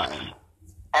Matt Ryan.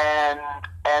 And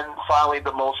finally,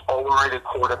 the most overrated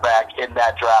quarterback in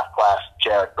that draft class,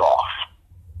 Jared Goff.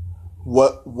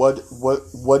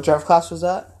 What draft class was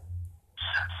that?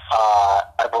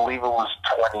 I believe it was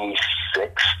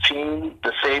 2016,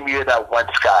 the same year that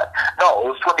Wentz got. No, it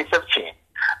was 2015.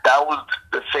 That was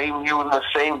the same year, the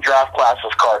same draft class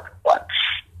as Carson Wentz.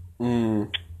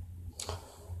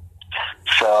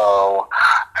 So,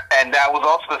 and that was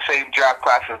also the same draft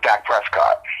class as Dak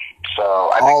Prescott.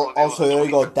 So I think also there you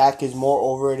go. Dak is more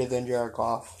overrated than Jared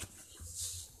Goff.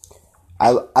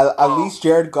 At least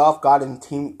Jared Goff got his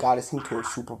team to a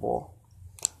Super Bowl.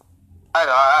 I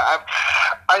know.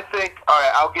 I think. All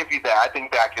right, I'll give you that. I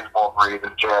think Dak is more overrated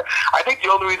than Jared. I think the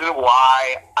only reason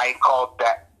why I called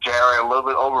Jared a little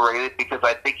bit overrated because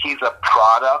I think he's a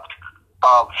product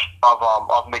of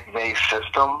McVay's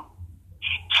system.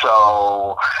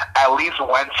 So at least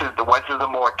Wentz is a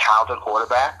more talented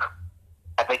quarterback.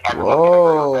 I think everyone can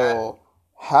agree with that.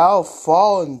 How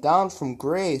fallen down from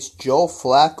grace, Joe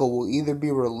Flacco will either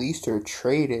be released or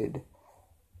traded.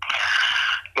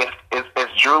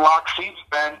 It's Drew Lock season,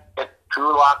 man. It's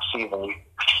Drew Lock season.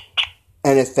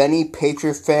 And if any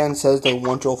Patriot fan says they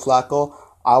want Joe Flacco,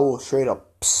 I will straight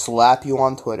up slap you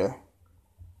on Twitter.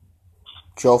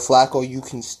 Joe Flacco, you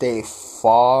can stay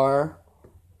far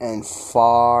and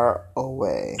far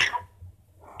away.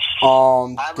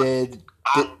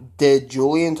 Did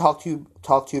Julian talk to you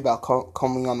about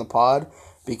coming on the pod?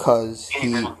 Because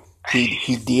he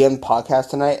DM'd podcast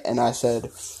tonight, and I said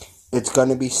it's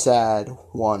gonna be sad,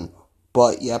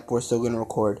 but yep, we're still gonna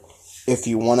record. If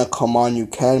you want to come on, you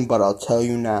can, but I'll tell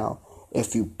you now,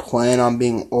 if you plan on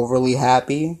being overly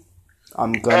happy,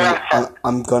 I'm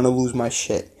gonna lose my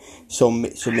shit. So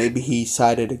maybe he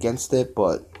sided against it,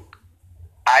 but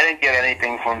I didn't get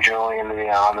anything from Julian, to be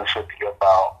honest with you,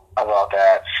 about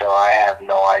that, so I have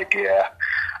no idea.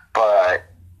 But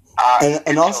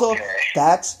and also okay.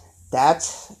 that's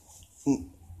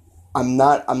I'm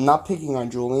not picking on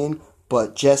Julian,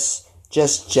 but just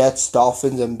just Jets,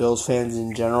 Dolphins, and Bills fans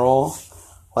in general,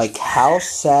 like, how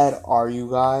sad are you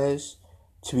guys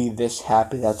to be this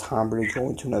happy that Tom Brady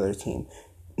going to another team?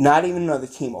 Not even another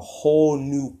team, a whole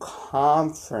new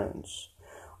conference.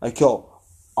 Like, yo,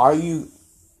 are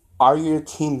your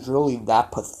teams really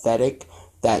that pathetic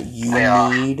that you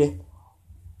need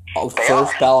a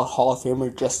first ballot Hall of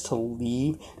Famer just to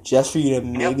leave, just for you to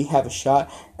maybe have a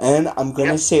shot? And I'm going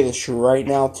to say this right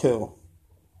now, too.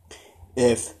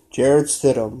 If Jarrett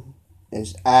Stidham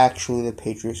is actually the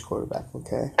Patriots quarterback,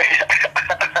 okay?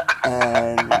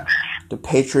 And the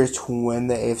Patriots win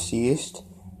the AFC East,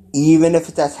 even if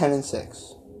it's at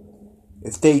 10-6,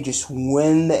 if they just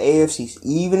win the AFC East,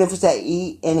 even if it's at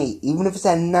 8-8, even if it's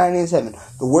at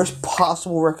 9-7, the worst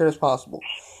possible record as possible,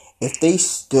 if they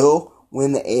still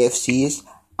win the AFC East,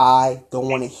 I don't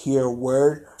want to hear a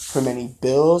word from any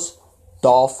Bills,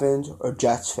 Dolphins, or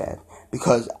Jets fan.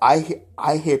 Because I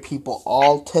hear people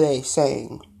all today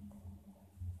saying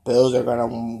Bills are going to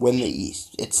win the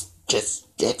East. It's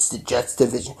the Jets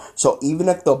division. So even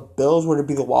if the Bills were to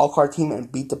be the wild card team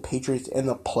and beat the Patriots in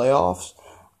the playoffs,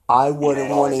 I wouldn't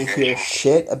want to hear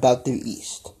shit about the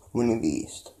East, winning the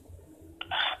East.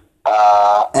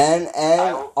 And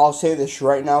I'll say this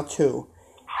right now too.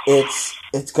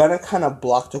 It's going to kind of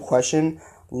block the question.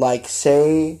 Like,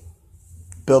 say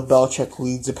Bill Belichick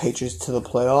leads the Patriots to the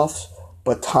playoffs,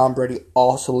 but Tom Brady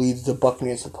also leads the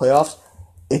Buccaneers to the playoffs.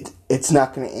 It's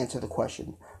not going to answer the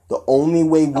question. The only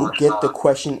way we'll get the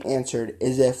question answered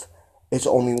is if it's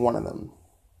only one of them.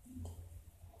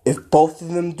 If both of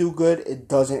them do good, it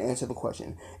doesn't answer the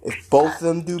question. If both of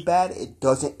them do bad, it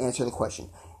doesn't answer the question.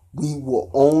 We will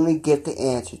only get the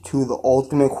answer to the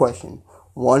ultimate question.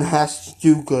 One has to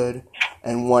do good,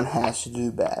 and one has to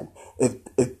do bad.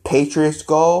 If Patriots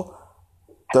go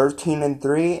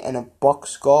 13-3, and if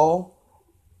Bucks go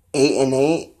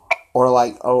 8-8, or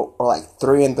like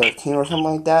 3-13 or something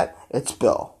like that, it's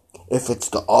Bill. If it's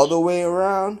the other way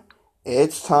around,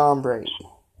 it's Tom Brady.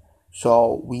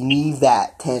 So we need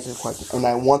that to answer the question, and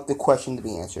I want the question to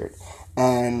be answered.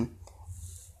 And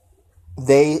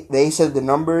they said the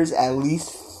number is at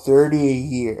least 30 a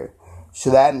year. So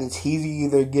that means he's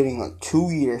either getting a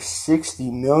 2-year,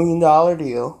 $60 million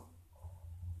deal,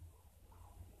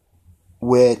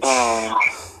 which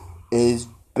is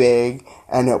big,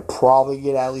 and he'll probably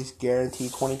get at least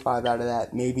guaranteed 25 out of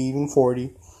that, maybe even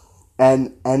 40.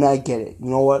 And I get it. You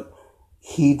know what?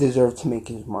 He deserves to make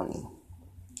his money.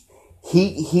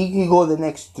 He can go the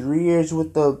next 3 years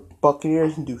with the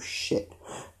Buccaneers and do shit.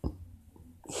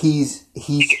 He's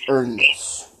earned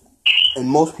this. And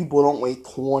most people don't wait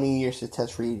 20 years to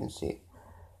test free agency.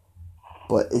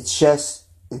 But it's just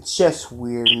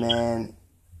weird, man.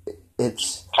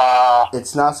 It's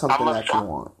not something that you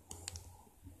want.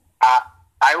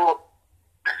 I will.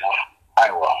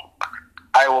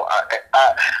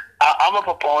 I'm a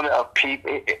proponent of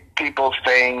people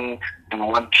staying in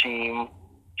one team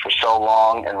for so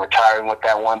long and retiring with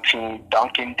that one team.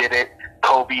 Duncan did it.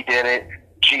 Kobe did it.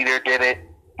 Jeter did it.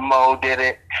 Mo did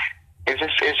it. It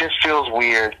just feels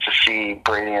weird to see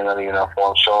Brady in another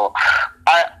uniform. So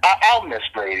I'll miss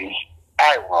Brady.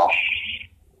 I will.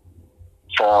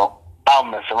 So I'll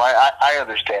miss him. I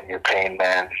understand your pain,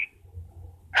 man.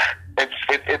 It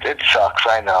sucks.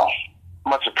 I know.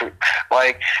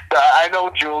 I know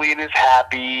Julian is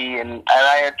happy, and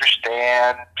I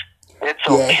understand. It's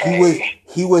okay. Yeah,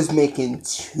 he was making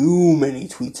too many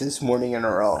tweets this morning in a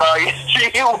row. Oh, yes,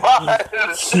 he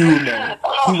was. Too many.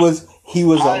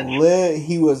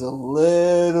 He was a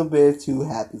little bit too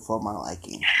happy for my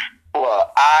liking.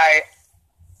 Well, I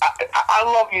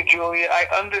love you, Julian. I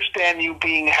understand you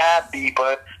being happy,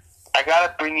 but I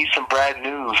gotta bring you some bad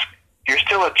news. You're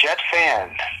still a Jet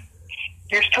fan.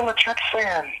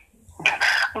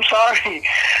 I'm sorry.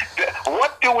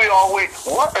 What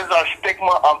is our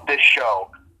stigma of this show?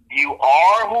 You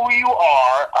are who you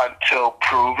are until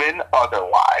proven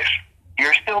otherwise.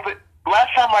 You're still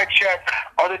last time I checked,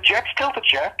 are the Jets still the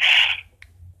Jets?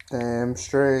 Damn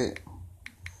straight.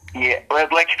 Yeah,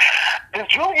 like, does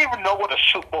Julie even know what a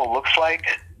Super Bowl looks like?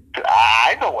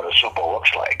 I know what a Super Bowl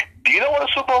looks like. Do you know what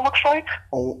a Super Bowl looks like?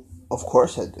 Oh, of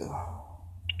course I do.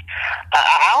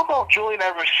 I don't know if Julian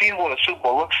ever seen what a Super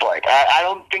Bowl looks like. I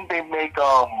don't think they make,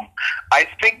 I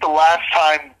think the last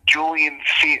time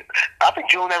I think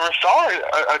Julian never saw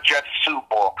a Jets Super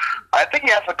Bowl. I think he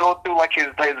has to go through, like, his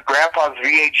grandpa's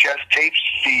VHS tapes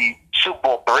to see Super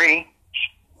Bowl III.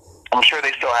 I'm sure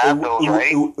they still have those,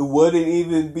 right? It wouldn't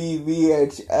even be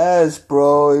VHS,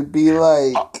 bro. It'd be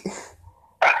like...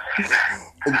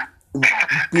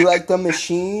 it'd be like the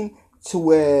machine to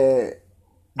where...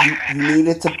 You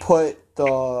needed to put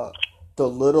the the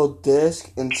little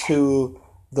disc into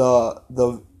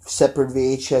the separate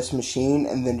VHS machine,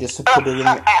 and then just to put it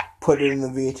in the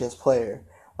VHS player.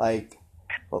 Like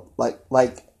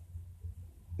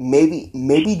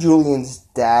maybe Julian's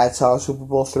dad saw Super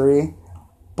Bowl III,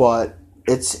 but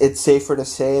it's safer to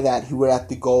say that he would have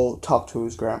to go talk to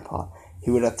his grandpa. He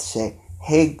would have to say,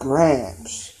 "Hey,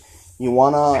 Gramps, you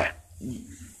wanna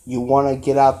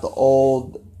get out the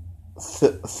old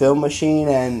film machine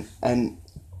and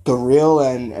the reel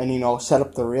and set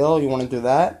up the reel? You want to do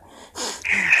that?"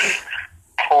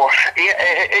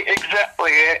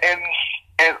 Exactly. And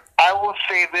I will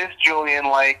say this, Julian.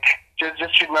 Like,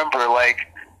 just remember, like,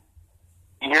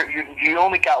 you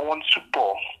only got one Super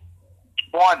Bowl,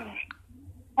 one,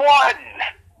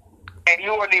 and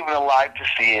you weren't even alive to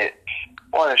see it.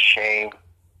 What a shame.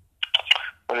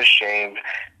 What a shame.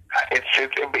 So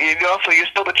you're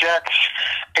still the Jets,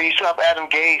 and you still have Adam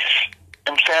Gase,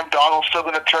 and Sam Darnold's still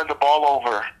going to turn the ball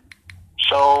over.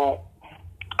 So,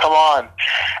 come on.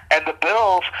 And the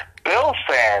Bills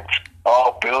fans,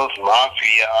 oh, Bills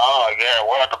Mafia, oh, yeah,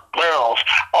 what are the Bills?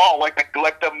 Oh, like the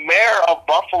mayor of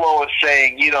Buffalo is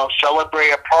saying,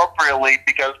 celebrate appropriately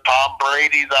because Tom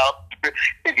Brady's out.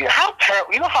 How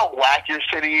terrible! You know how whack your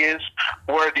city is,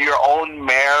 where your own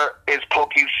mayor is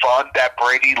poking fun that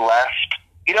Brady left.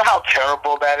 You know how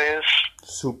terrible that is.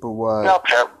 Super whack. You know how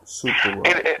terrible. Super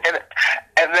whack.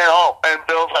 And then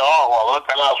Bill's like, oh well, look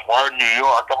at us, we're in New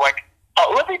York. I'm like,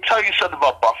 let me tell you something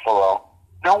about Buffalo.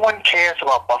 No one cares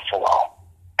about Buffalo,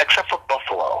 except for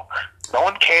Buffalo. No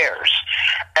one cares.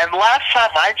 And last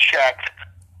time I checked,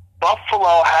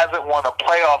 Buffalo hasn't won a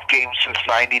playoff game since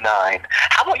 '99.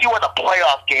 How about you win a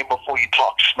playoff game before you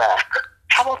talk smack?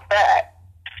 How about that?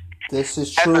 This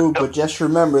is true, but just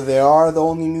remember, they are the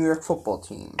only New York football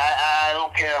team. I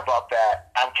don't care about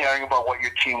that. I'm caring about what your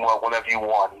team won, whatever you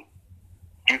won.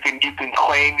 You can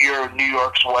claim your New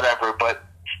York's whatever, but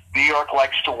New York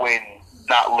likes to win,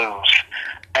 not lose.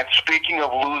 And speaking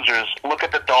of losers, look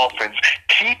at the Dolphins.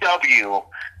 TW,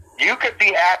 you could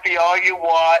be happy all you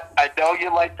want. I know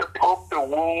you like to poke the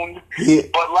wound,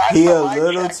 but last he time a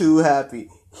little too happy.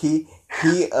 He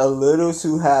a little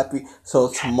too happy. So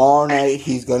tomorrow night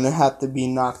he's gonna have to be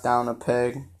knocked down a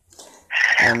peg.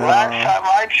 And last time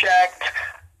I checked,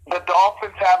 the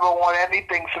Dolphins haven't won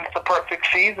anything since the perfect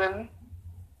season.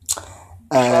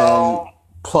 And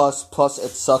plus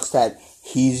it sucks that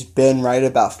he's been right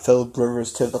about Phillip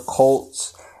Rivers to the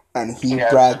Colts, and he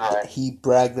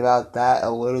bragged about that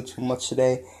a little too much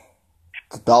today.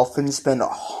 The Dolphins spent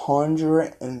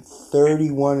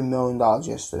 $131 million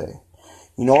yesterday.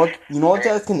 You know what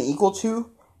that can equal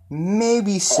to?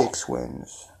 Maybe 6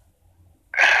 wins.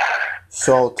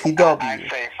 So TW,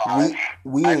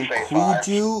 we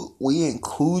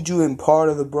include you in part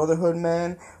of the brotherhood,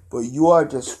 man. But you are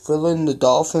just feeling the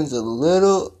Dolphins a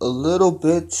little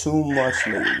bit too much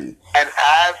lately. And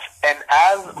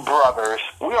as brothers,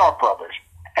 we are brothers.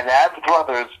 And as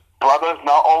brothers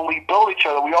not only build each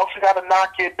other, we also got to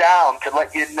knock you down to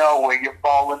let you know where you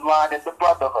fall in line in the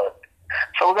brotherhood.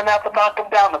 So we're going to have to knock them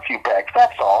down a few pegs,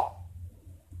 that's all.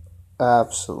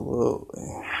 Absolutely.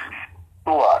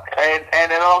 Look,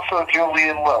 and then also,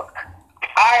 Julian, look,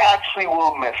 I actually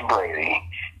will miss Brady.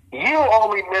 You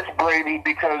only miss Brady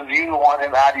because you want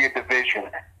him out of your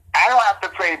division. I don't have to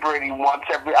play Brady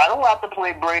I don't have to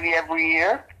play Brady every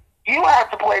year. You have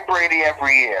to play Brady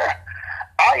every year.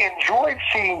 I enjoyed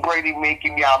seeing Brady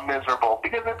making y'all miserable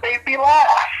because it made me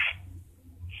laugh.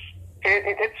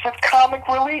 It's a comic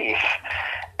relief.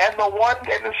 And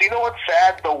you know what's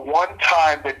sad? The one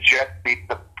time the Jets beat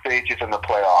the Patriots in the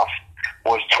playoffs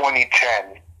was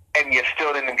 2010, and you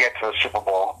still didn't get to the Super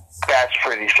Bowl. That's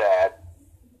pretty sad.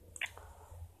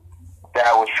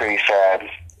 That was pretty sad.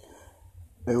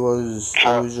 It was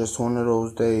just one of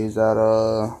those days that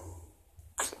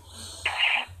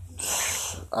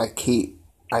I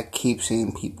keep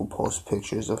seeing people post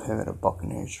pictures of him in a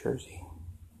Buccaneers jersey.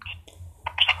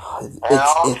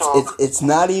 It's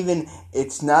not even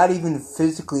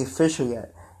physically official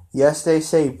yet. Yes, they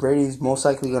say Brady's most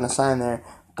likely gonna sign there,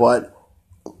 but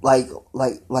like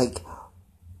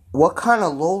what kind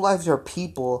of lowlifes are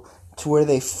people to where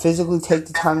they physically take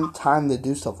the time to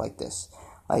do stuff like this?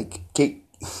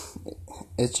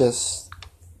 It's just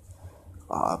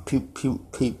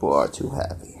people are too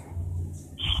happy.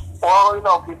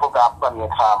 Well, people got plenty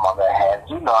of time on their hands.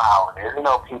 You know how it is.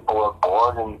 People are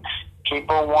bored and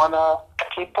people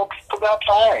got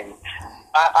time.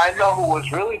 I know who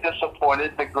was really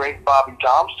disappointed, the great Bobby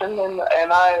Thompson,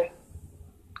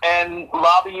 and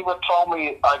Bobby even told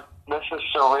me, this is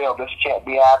surreal, this can't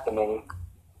be happening.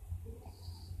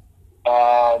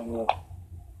 And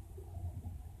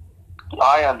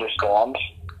I understand.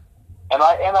 And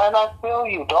I feel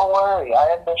you. Don't worry.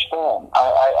 I understand.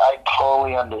 I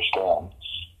totally understand.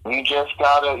 You just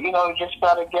gotta,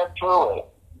 get through it.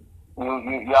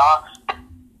 Y'all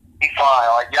be fine.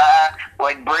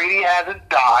 Like Brady hasn't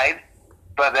died,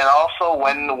 but then also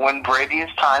when Brady is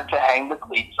time to hang the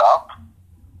cleats up,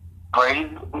 Brady,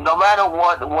 no matter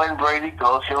what, when Brady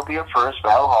goes, he'll be a first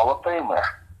ballot Hall of Famer.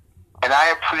 And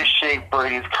I appreciate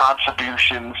Brady's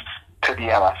contributions to the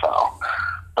NFL.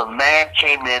 The man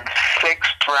came in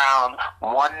 6th round,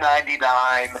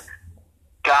 199,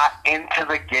 got into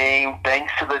the game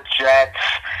thanks to the Jets,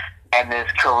 and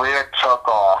his career took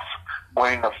off,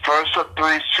 winning the first of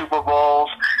 3 Super Bowls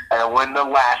and winning the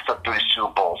last of 3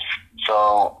 Super Bowls.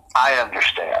 So I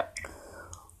understand.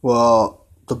 Well,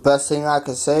 the best thing I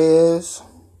can say is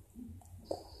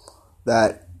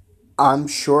that I'm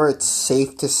sure it's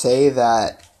safe to say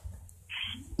that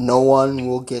no one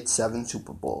will get 7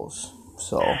 Super Bowls.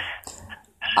 So,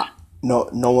 no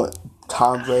one.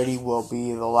 Tom Brady will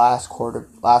be the last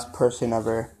person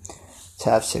ever to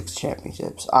have 6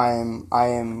 championships. I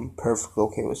am perfectly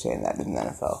okay with saying that in the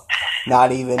NFL.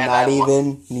 Not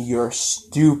even your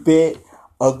stupid,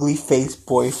 ugly faced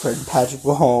boyfriend Patrick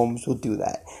Mahomes will do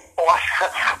that.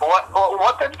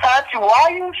 What the Patrick? Why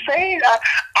are you saying that?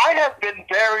 I have been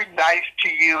very nice to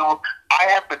you. I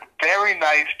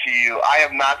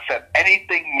have not said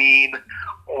anything mean.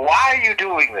 Why are you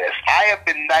doing this? I have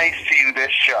been nice to you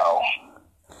this show.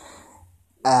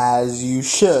 As you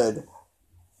should.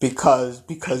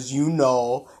 Because you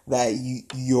know that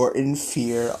you're in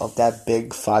fear of that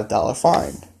big $5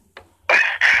 fine.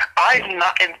 I'm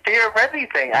not in fear of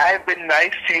anything. I have been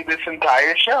nice to you this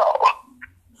entire show.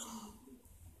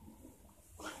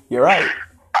 You're right.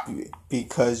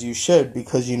 Because you should.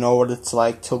 Because you know what it's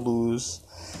like to lose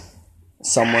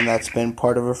someone that's been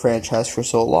part of a franchise for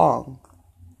so long.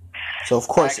 So of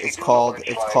course it's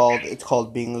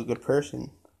called being a good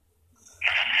person.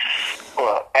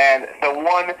 Well, and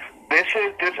this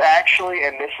is actually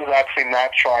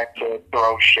not trying to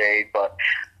throw shade, but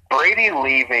Brady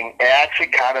leaving, it actually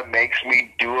kind of makes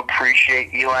me do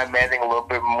appreciate Eli Manning a little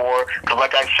bit more. Because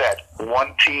like I said,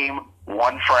 one team,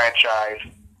 one franchise,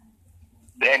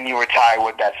 then you retire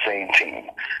with that same team.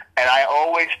 And I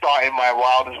always thought in my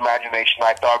wildest imagination,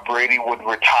 I thought Brady would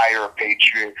retire a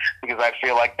Patriot because I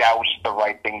feel like that was the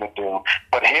right thing to do.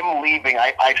 But him leaving,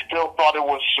 I still thought it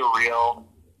was surreal.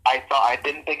 I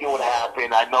didn't think it would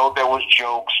happen. I know there was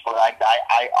jokes, but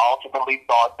I ultimately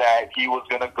thought that he was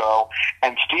going to go.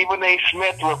 And Stephen A.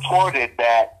 Smith reported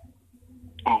that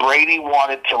Brady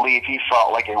wanted to leave. He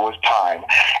felt like it was time.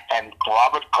 And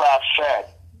Robert Kraft said,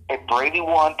 if Brady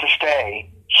wanted to stay,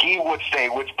 he would stay,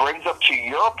 which brings up to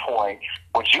your point,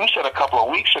 which you said a couple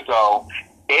of weeks ago,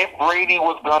 if Brady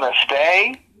was going to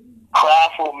stay,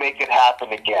 Kraft will make it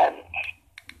happen again.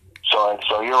 So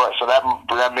you're right. So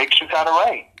that makes you kind of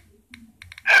right.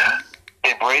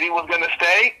 If Brady was going to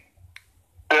stay,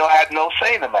 Bill had no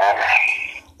say in the matter.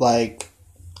 Like,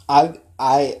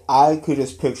 I could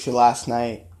just picture last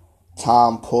night,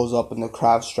 Tom pulls up in the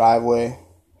Kraft's driveway,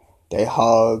 they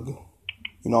hug,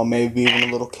 maybe even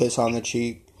a little kiss on the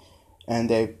cheek, and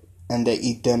they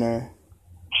eat dinner,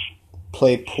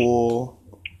 play pool,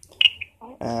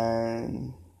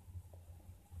 and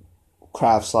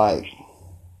Kraft's like,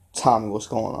 Tommy, what's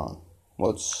going on?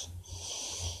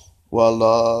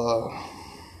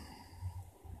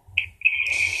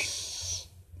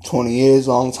 20 years,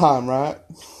 long time, right?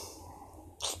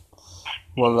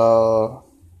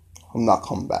 I'm not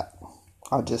coming back.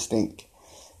 I just think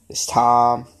it's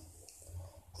time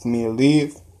for me to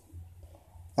leave.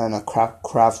 And a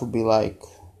Kraft would be like,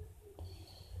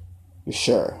 you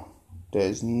sure?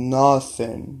 There's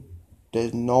nothing.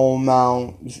 There's no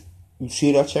amount. You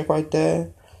see that check right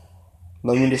there?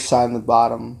 Let me just sign the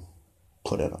bottom.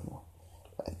 Put it on.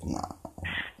 Like, nah.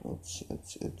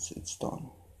 It's done.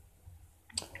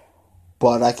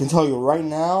 But I can tell you right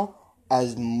now,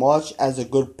 as much as a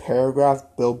good paragraph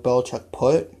Bill Belichick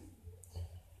put,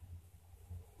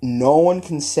 no one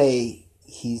can say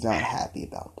he's not happy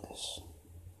about this.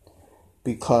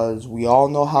 Because we all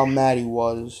know how mad he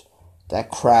was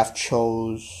that Kraft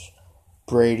chose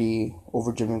Brady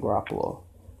over Jimmy Garoppolo.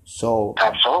 So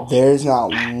there's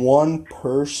not one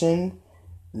person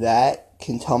that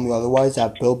can tell me otherwise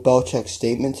that Bill Belichick's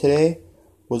statement today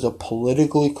was a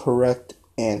politically correct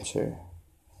answer.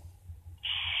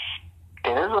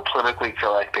 It is a politically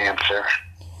correct answer.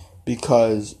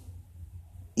 Because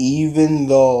even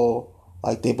though,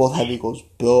 like, they both have egos,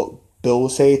 Bill will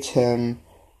say it's him,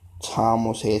 Tom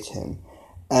will say it's him.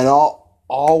 And I'll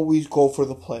always go for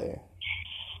the player.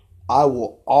 I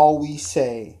will always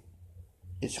say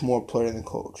it's more player than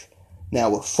coach. Now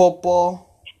with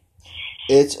football,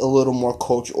 it's a little more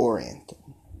coach oriented.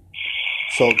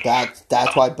 So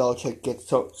that's why Belichick gets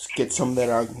some of that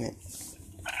argument.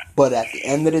 But at the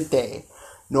end of the day,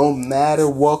 no matter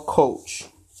what coach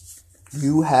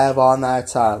you have on that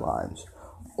sidelines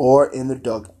or in the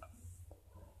dugout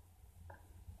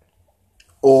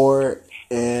or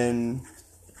in,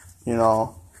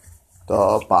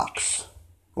 the box,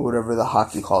 whatever the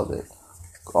hockey calls it.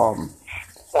 What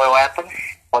happened?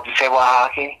 What'd you say about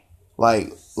hockey?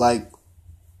 Like,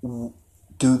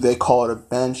 do they call it a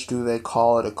bench? Do they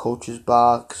call it a coach's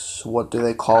box? What do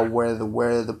they call where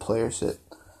the players sit?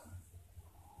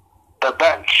 The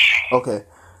bench. Okay,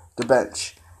 the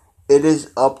bench. It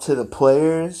is up to the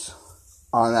players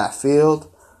on that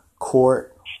field,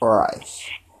 court, or ice.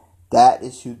 That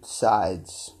is who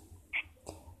decides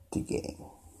the game.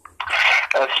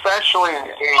 Especially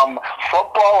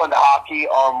football and hockey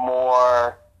are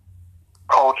more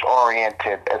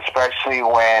coach-oriented, especially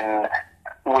when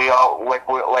we all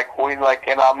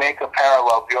and I'll make a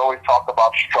parallel. We always talk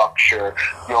about structure.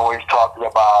 You always talking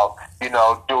about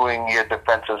doing your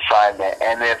defensive assignment,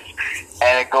 and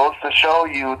it goes to show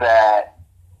you that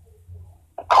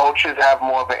coaches have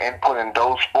more of an input in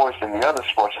those sports than the other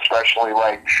sports, especially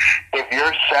like if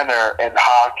your center in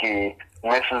hockey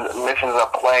misses a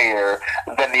player,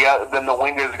 then the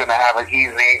winger is going to have an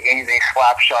easy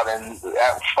slap shot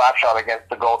against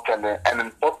the goaltender. And in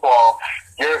football,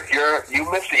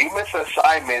 you miss an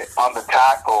assignment on the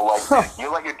tackle, like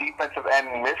you let your defensive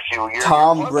end miss you.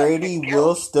 Tom Brady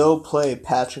will still play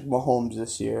Patrick Mahomes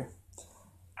this year.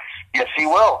 Yes, he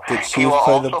will. The Chiefs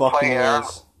play the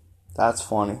Buccaneers. That's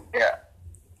funny. Yeah,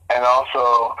 and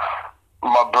also.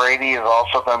 Brady is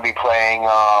also going to be playing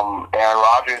Aaron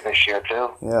Rodgers this year, too.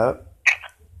 Yeah.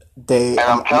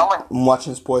 I'm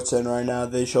watching SportsCenter right now.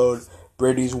 They showed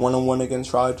Brady's 1-1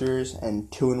 against Rodgers and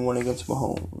 2-1 against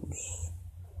Mahomes.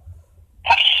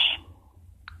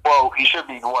 Well, he should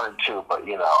be 1-2, but,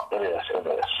 it is.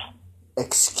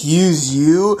 Excuse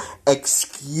you?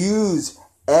 Excuse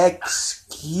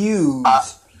you.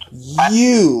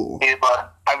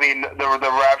 I mean, the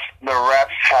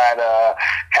refs had a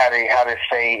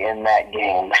say in that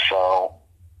game, so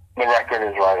the record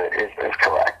is right. Is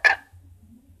correct.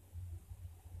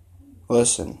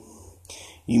 Listen,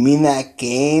 you mean that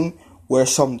game where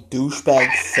some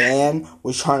douchebag fan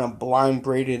was trying to blind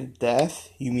Brady to death?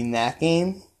 You mean that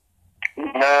game?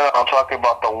 No, I'm talking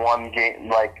about the one game,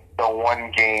 that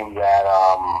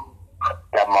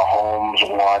Mahomes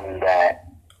won. That.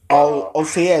 So it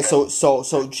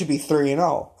should be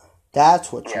 3-0.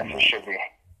 That's what you meant. Yes, it should be.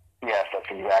 Yes, that's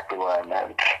exactly what I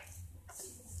meant.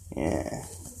 Yeah,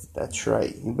 that's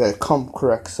right. You better come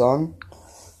correct, son.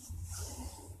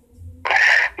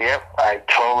 Yep, I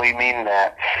totally mean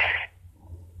that.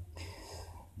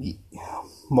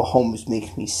 Mahomes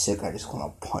makes me sick. I just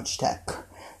want to punch that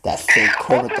fake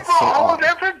cone at the foot. What did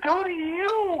Mahomes ever do to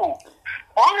you?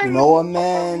 You know what,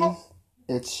 man?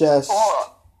 It's just...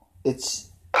 It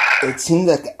seems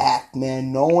like an act,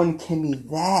 man. No one can be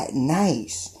that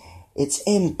nice. It's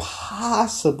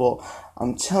impossible.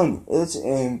 I'm telling you, it's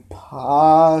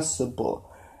impossible.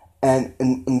 And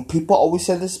people always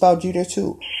say this about Jeter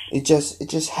too. It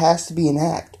just has to be an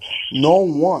act. No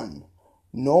one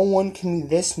can be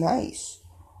this nice.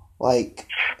 Like,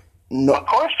 no. Of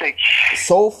course they can.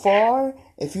 So far,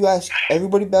 if you ask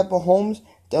everybody about Mahomes,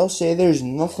 they'll say there's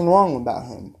nothing wrong about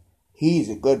him. He's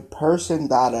a good person,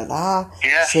 da-da-da.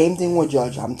 Yeah. Same thing with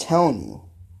Judge, I'm telling you.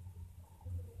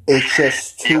 It's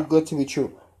just too good to be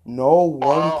true. No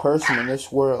one person in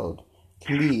this world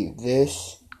can be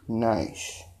this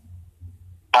nice.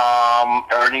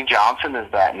 Ernie Johnson is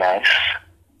that nice.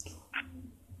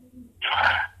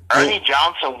 Ernie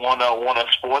Johnson won a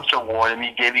sports award, and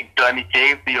he gave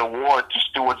the award to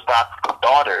Stuart Stock's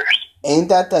daughters. Ain't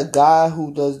that the guy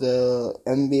who does the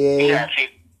NBA?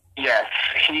 Yes,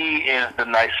 he is the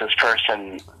nicest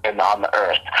person on the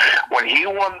earth. When he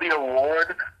won the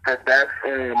award for best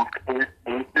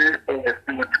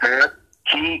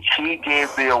he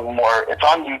gave the award. It's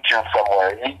on YouTube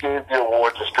somewhere. He gave the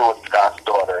award to Stuart Scott's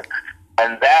daughter,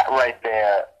 and that right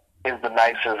there is the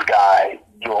nicest guy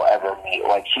you'll ever meet.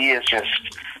 Like he is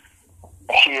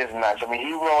nice. I mean,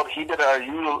 he did a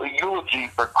eulogy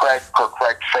for Craig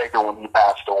Sager when he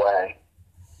passed away.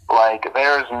 Like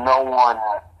there is no one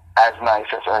as nice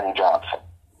as Ernie Johnson.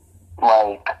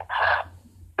 Like,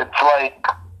 it's very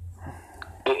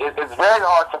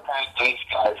hard to find these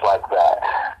guys like that.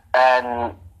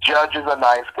 And Judge is a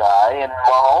nice guy, and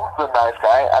Mahomes is a nice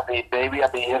guy. I mean,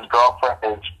 his girlfriend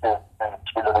is an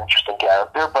interesting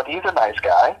character, but he's a nice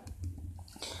guy.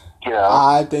 you know.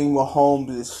 I think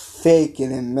Mahomes is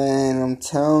faking it, man. I'm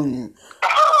telling you.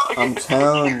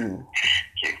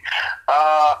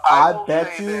 I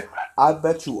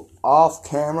bet you off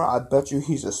camera, I bet you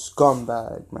he's a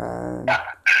scumbag, man.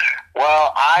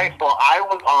 Well, I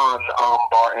was on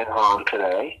Bart and Hahn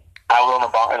today. I was on the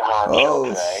Bart and Hahn show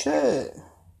today. Oh, shit.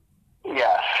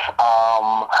 Yes.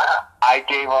 I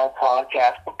gave our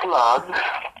podcast a plug.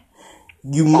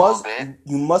 You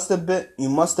must have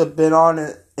been on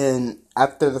it in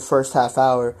after the first half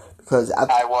hour because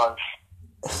I was.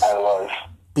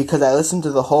 Because I listened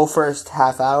to the whole first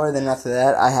half hour, then after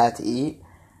that I had to eat.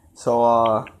 So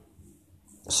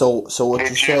what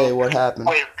you say? What happened?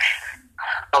 Wait.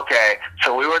 Okay,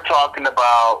 so we were talking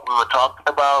about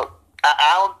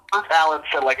Alan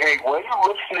said, like, hey, where are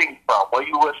you listening from? Where are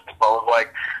you listening from? I was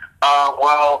like,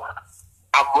 well,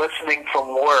 I'm listening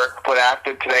from work, but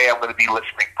after today I'm going to be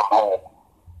listening from home.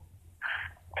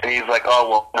 And he's like, oh,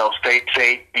 well, no, stay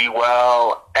safe, be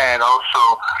well, and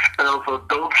also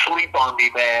don't sleep on me,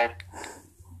 man.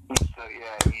 So,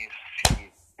 yeah, he's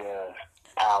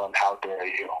Alan, how dare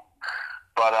you?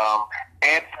 But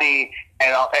Anthony,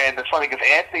 and it's funny because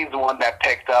Anthony's the one that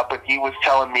picked up, and he was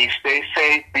telling me, stay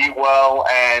safe, be well,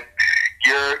 and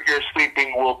your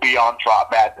sleeping will be on Drop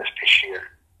Madness this year.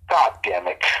 God damn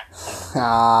it.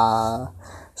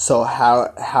 So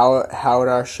how would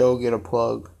our show get a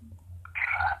plug?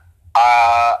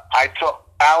 I told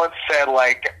Alan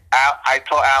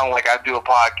like I'd do a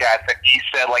podcast, and he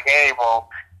said like, hey, well,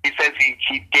 he says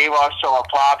he gave our show a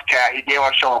podcast. He gave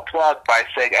our show a plug by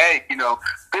saying, hey, you know,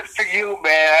 good for you,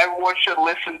 man. Everyone should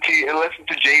listen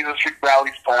to Jesus Freak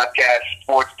Rally's podcast,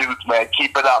 Sports Dudes, man.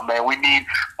 Keep it up, man. We need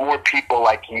more people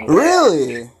like you.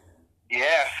 Really?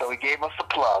 Yeah. So he gave us a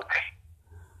plug.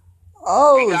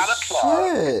 Oh,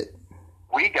 shit.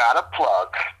 We got a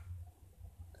plug.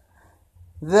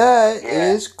 That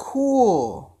is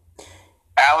cool.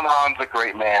 Alan Hahn's a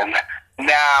great man.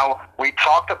 Now, we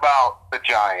talked about the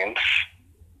Giants.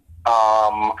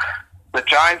 The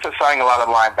Giants are signing a lot of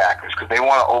linebackers because they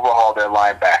want to overhaul their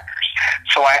linebackers.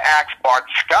 So I asked Bart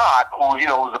Scott, who, you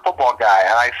know, was a football guy,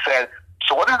 and I said,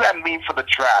 so what does that mean for the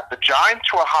draft? The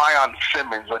Giants were high on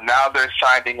Simmons, but now they're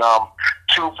signing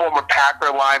two former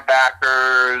Packer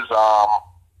linebackers.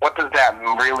 What does that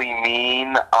really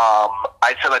mean?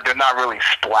 I said that they're not really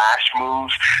splash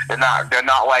moves. They're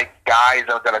not like guys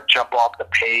that are going to jump off the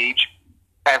page.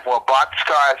 And what Bart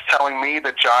Scott is telling me,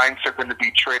 the Giants are going to be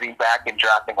trading back and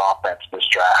drafting offense this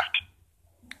draft.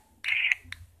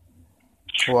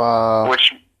 Wow.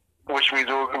 Which means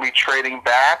we're going to be trading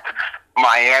back.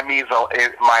 Miami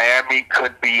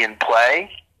could be in play.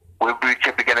 We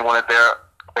could be getting one of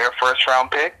their first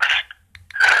round picks.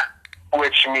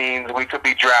 Which means we could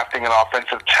be drafting an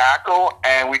offensive tackle,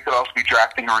 and we could also be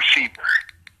drafting a receiver,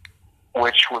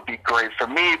 which would be great for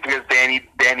me because Danny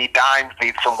Dimes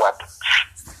needs some weapons.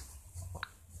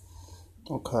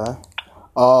 Okay.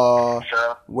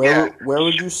 Where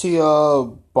would you see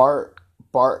Bart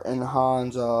and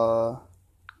Hans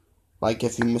like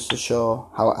if you missed the show?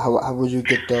 How would you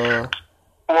get the?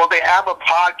 Well, they have a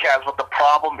podcast, but the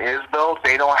problem is though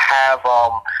they don't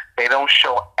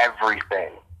show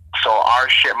everything. So our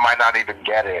shit might not even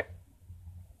get it.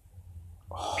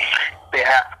 They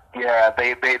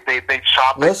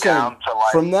chop it down to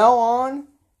like. From now on,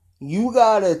 you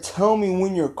gotta tell me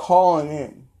when you're calling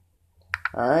in.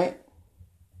 All right.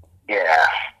 Yeah.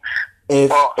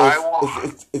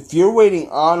 If you're waiting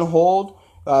on hold,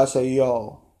 I say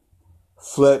yo,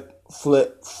 flip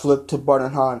to Bart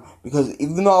and Han, because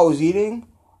even though I was eating,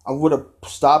 I would have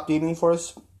stopped eating for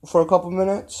a couple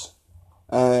minutes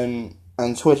and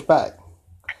switch back.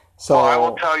 So I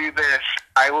will tell you this: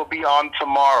 I will be on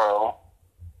tomorrow,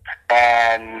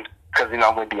 and because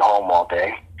I'm going to be home all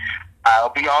day,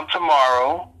 I'll be on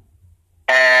tomorrow,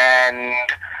 and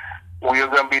we are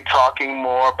going to be talking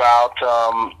more about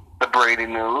the Brady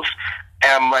news,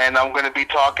 and I'm going to be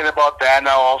talking about that. And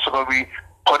I'm also going to be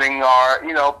putting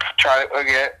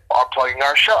plugging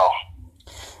our show.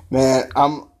 Man,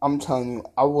 I'm telling you,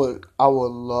 I would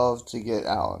love to get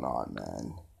Alan on,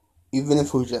 man. Even if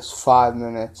it was just 5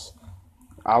 minutes,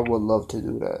 I would love to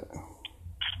do that.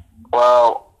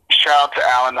 Well, shout out to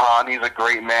Alan Hahn. He's a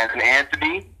great man. And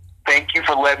Anthony, thank you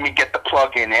for letting me get the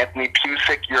plug in. Anthony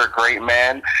Pusick, you're a great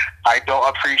man. I don't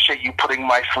appreciate you putting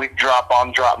my sleep drop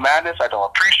on Drop Madness. I don't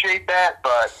appreciate that,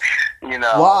 but, you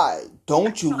know. Why?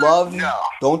 Don't you love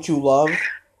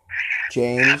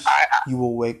James? You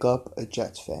will wake up a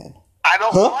Jets fan. I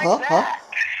don't like that.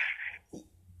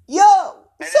 Yo!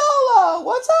 Solo,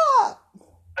 what's up?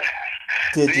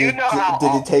 Did Do you know how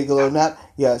did you take a little nap?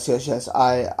 Yes.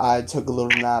 I took a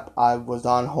little nap. I was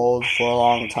on hold for a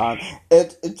long time.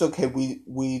 It's okay.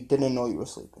 We didn't know you were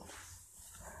sleeping.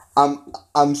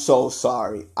 I'm so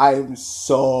sorry. I am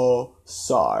so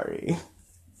sorry.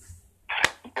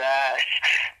 That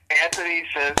Anthony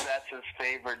says that's his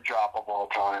favorite drop of all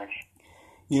time.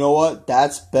 You know what?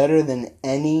 That's better than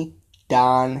any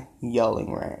Don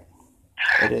yelling rant.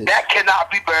 It is. That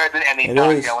cannot be better than any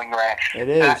Don yelling rant. It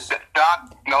is. Don,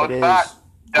 no, it it's is. not.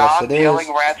 Don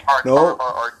yelling rants are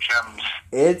gems.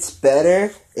 It's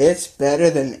better. It's better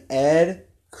than Ed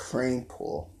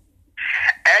Kranepool.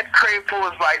 Ed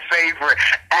Kranepool is my favorite.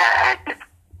 Ed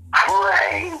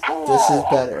Kranepool. This is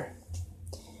better.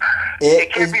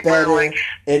 It is better. Like,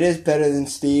 it is better than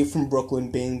Steve from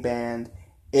Brooklyn being banned.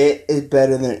 It is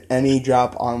better than any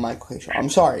drop on Michael K. Show. I'm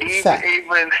sorry. It's fact.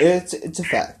 It's a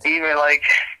fact. Even like,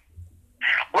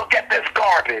 look at this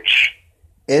garbage.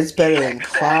 It's better than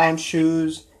clown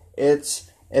shoes. It's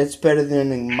better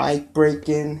than mic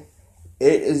breaking.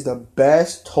 It is the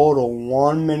best total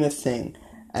 1 minute thing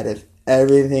out of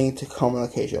everything to come on the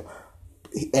K Show.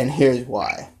 And here's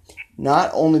why.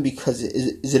 Not only because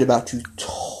is it about you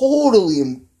totally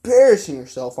embarrassing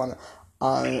yourself on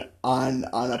a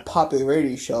popular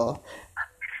radio show.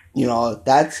 You know,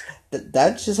 that's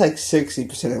just like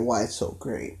 60% of why it's so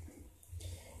great.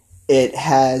 It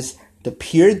has the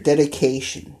pure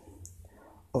dedication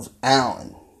of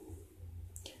Alan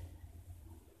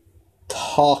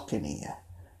talking to you,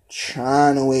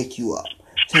 trying to wake you up,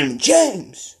 saying,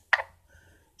 James,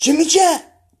 Jimmy Jet,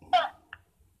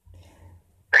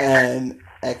 and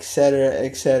etc.,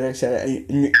 etc., etc.,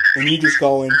 and you just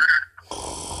going,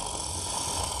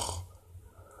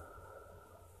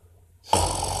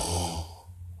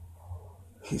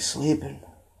 he's sleeping.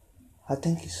 I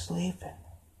think he's sleeping.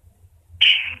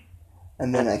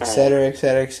 And then etc.,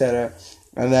 etc., etc.,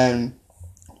 and then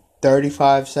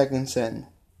 35 seconds in,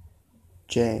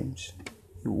 James,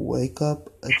 you wake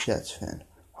up a Jets fan.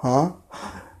 Huh?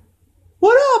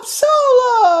 What up,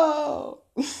 Solo?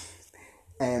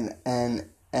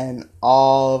 and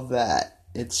all of that.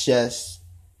 It's just,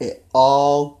 it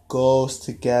all goes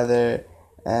together,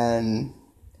 and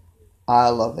I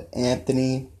love it.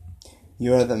 Anthony,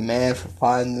 you're the man for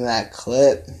finding that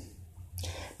clip.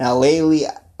 Now, lately,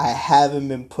 I haven't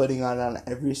been putting on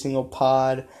every single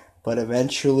pod, but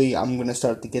eventually I'm going to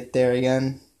start to get there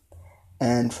again.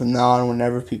 And from now on,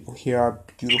 whenever people hear our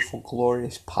beautiful,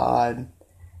 glorious pod,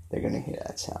 they're going to hear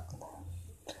that sound.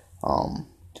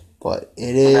 But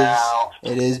it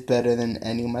is better than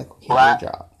any Michael K.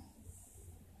 job.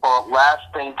 Well,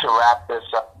 last thing to wrap this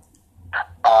up,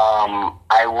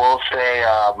 I will say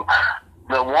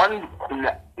the one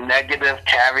negative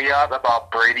caveat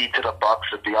about Brady to the Bucks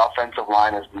is the offensive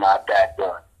line is not that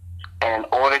good. And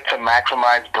in order to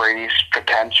maximize Brady's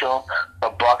potential, the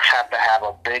Bucks have to have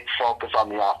a big focus on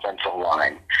the offensive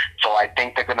line. So I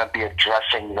think they're going to be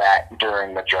addressing that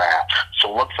during the draft.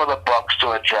 So look for the Bucks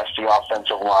to address the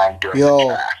offensive line during the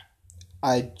draft.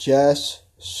 I just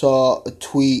saw a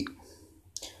tweet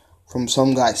from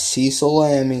some guy, Cecil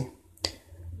Lammy.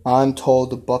 I'm told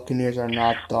the Buccaneers are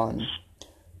not done.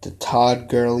 The Todd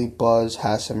Gurley buzz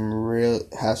has some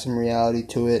reality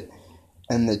to it.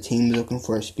 And the team is looking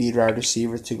for a speed wide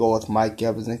receiver to go with Mike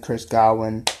Evans and Chris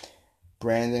Godwin,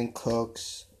 Brandon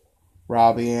Cooks,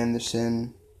 Robbie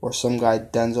Anderson, or some guy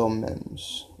Denzel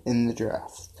Mims in the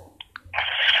draft.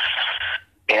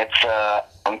 It's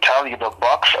I'm telling you, the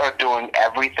Bucks are doing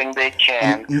everything they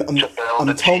can to build a team.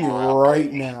 I'm telling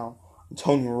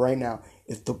you right now,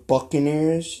 if the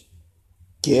Buccaneers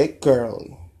get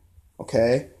Gurley,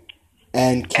 okay,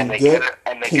 and get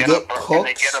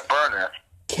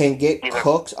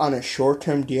Cooks on a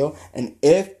short-term deal, and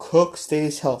if Cooks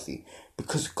stays healthy,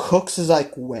 because Cooks is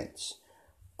like Wentz,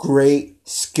 great,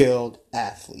 skilled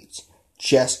athletes,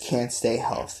 just can't stay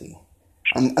healthy.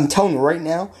 I'm telling you right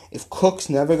now, if Cooks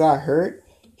never got hurt,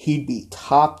 he'd be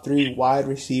top 3 wide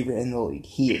receiver in the league.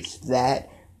 He is that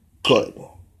good.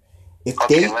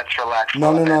 Let's relax.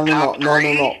 No.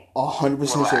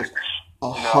 100% serious.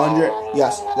 100.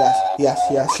 Yes.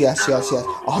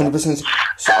 100%.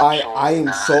 So I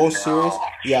am so serious.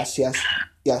 Yes.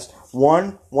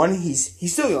 One.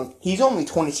 He's still young. He's only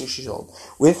 26 years old.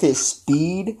 With his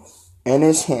speed and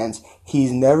his hands,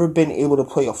 he's never been able to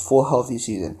play a full healthy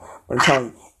season. But I'm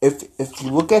telling you, if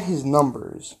you look at his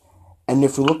numbers, and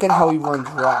if you look at how he runs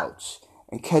routes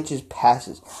and catches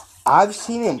passes, I've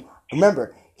seen him.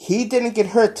 Remember, he didn't get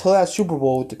hurt till that Super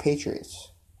Bowl with the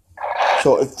Patriots.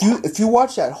 So if you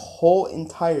watch that whole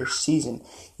entire season,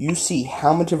 you see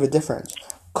how much of a difference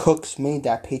Cooks made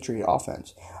that Patriot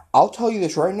offense. I'll tell you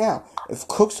this right now. If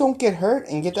Cooks don't get hurt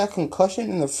and get that concussion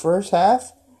in the first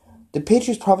half, the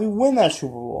Patriots probably win that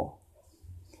Super Bowl.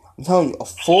 I'm telling you, a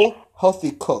full,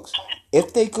 healthy Cooks.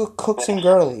 If they get Cooks and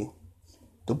Gurley,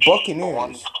 the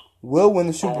Buccaneers will win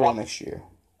the Super Bowl next year.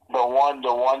 The one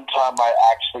time I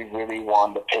actually really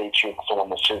wanted the Patriots to win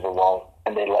the Super Bowl,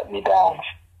 and they let me down.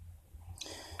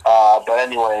 But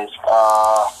anyways,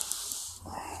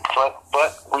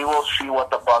 but we will see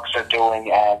what the Bucs are doing,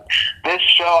 and this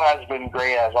show has been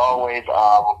great as always.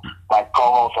 My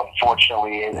co-host,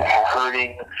 unfortunately, is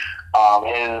hurting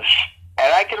his,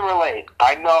 and I can relate.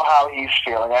 I know how he's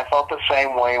feeling. I felt the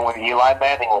same way when Eli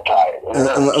Manning retired.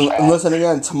 And listen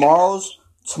again, tomorrow's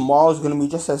going to be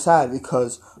just as sad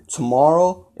because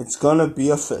tomorrow it's going to be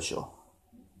official.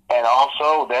 And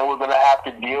also, then we're going to have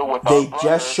to deal with They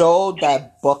just showed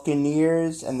that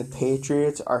Buccaneers and the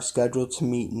Patriots are scheduled to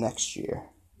meet next year.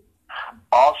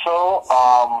 Also,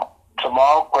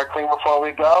 tomorrow, quickly before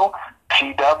we go,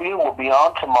 TW will be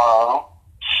on tomorrow.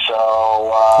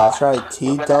 So, that's right,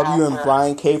 TW and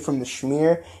Brian K. from the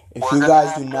Schmear. If you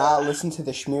guys do not listen to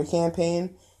the Schmear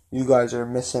campaign, you guys are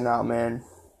missing out, man.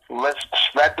 Let's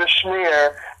spread the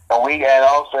Schmear. And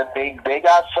also they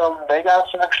got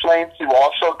some explained to.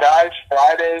 Also, guys,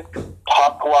 Friday,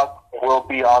 Puck Luck will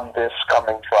be on this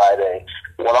coming Friday.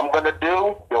 What I'm gonna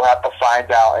do, you'll have to find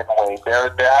out anyway.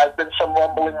 There has been some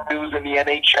rumbling news in the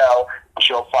NHL, which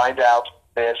you'll find out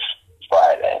this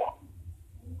Friday.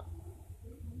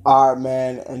 Alright,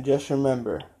 man, and just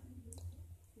remember,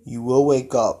 you will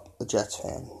wake up a Jets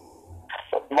fan.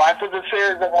 Life is a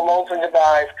series of hellos and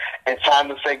goodbyes. It's time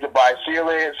to say goodbye. See you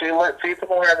later. See you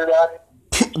tomorrow, everybody.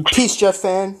 Peace, Jet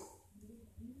fan.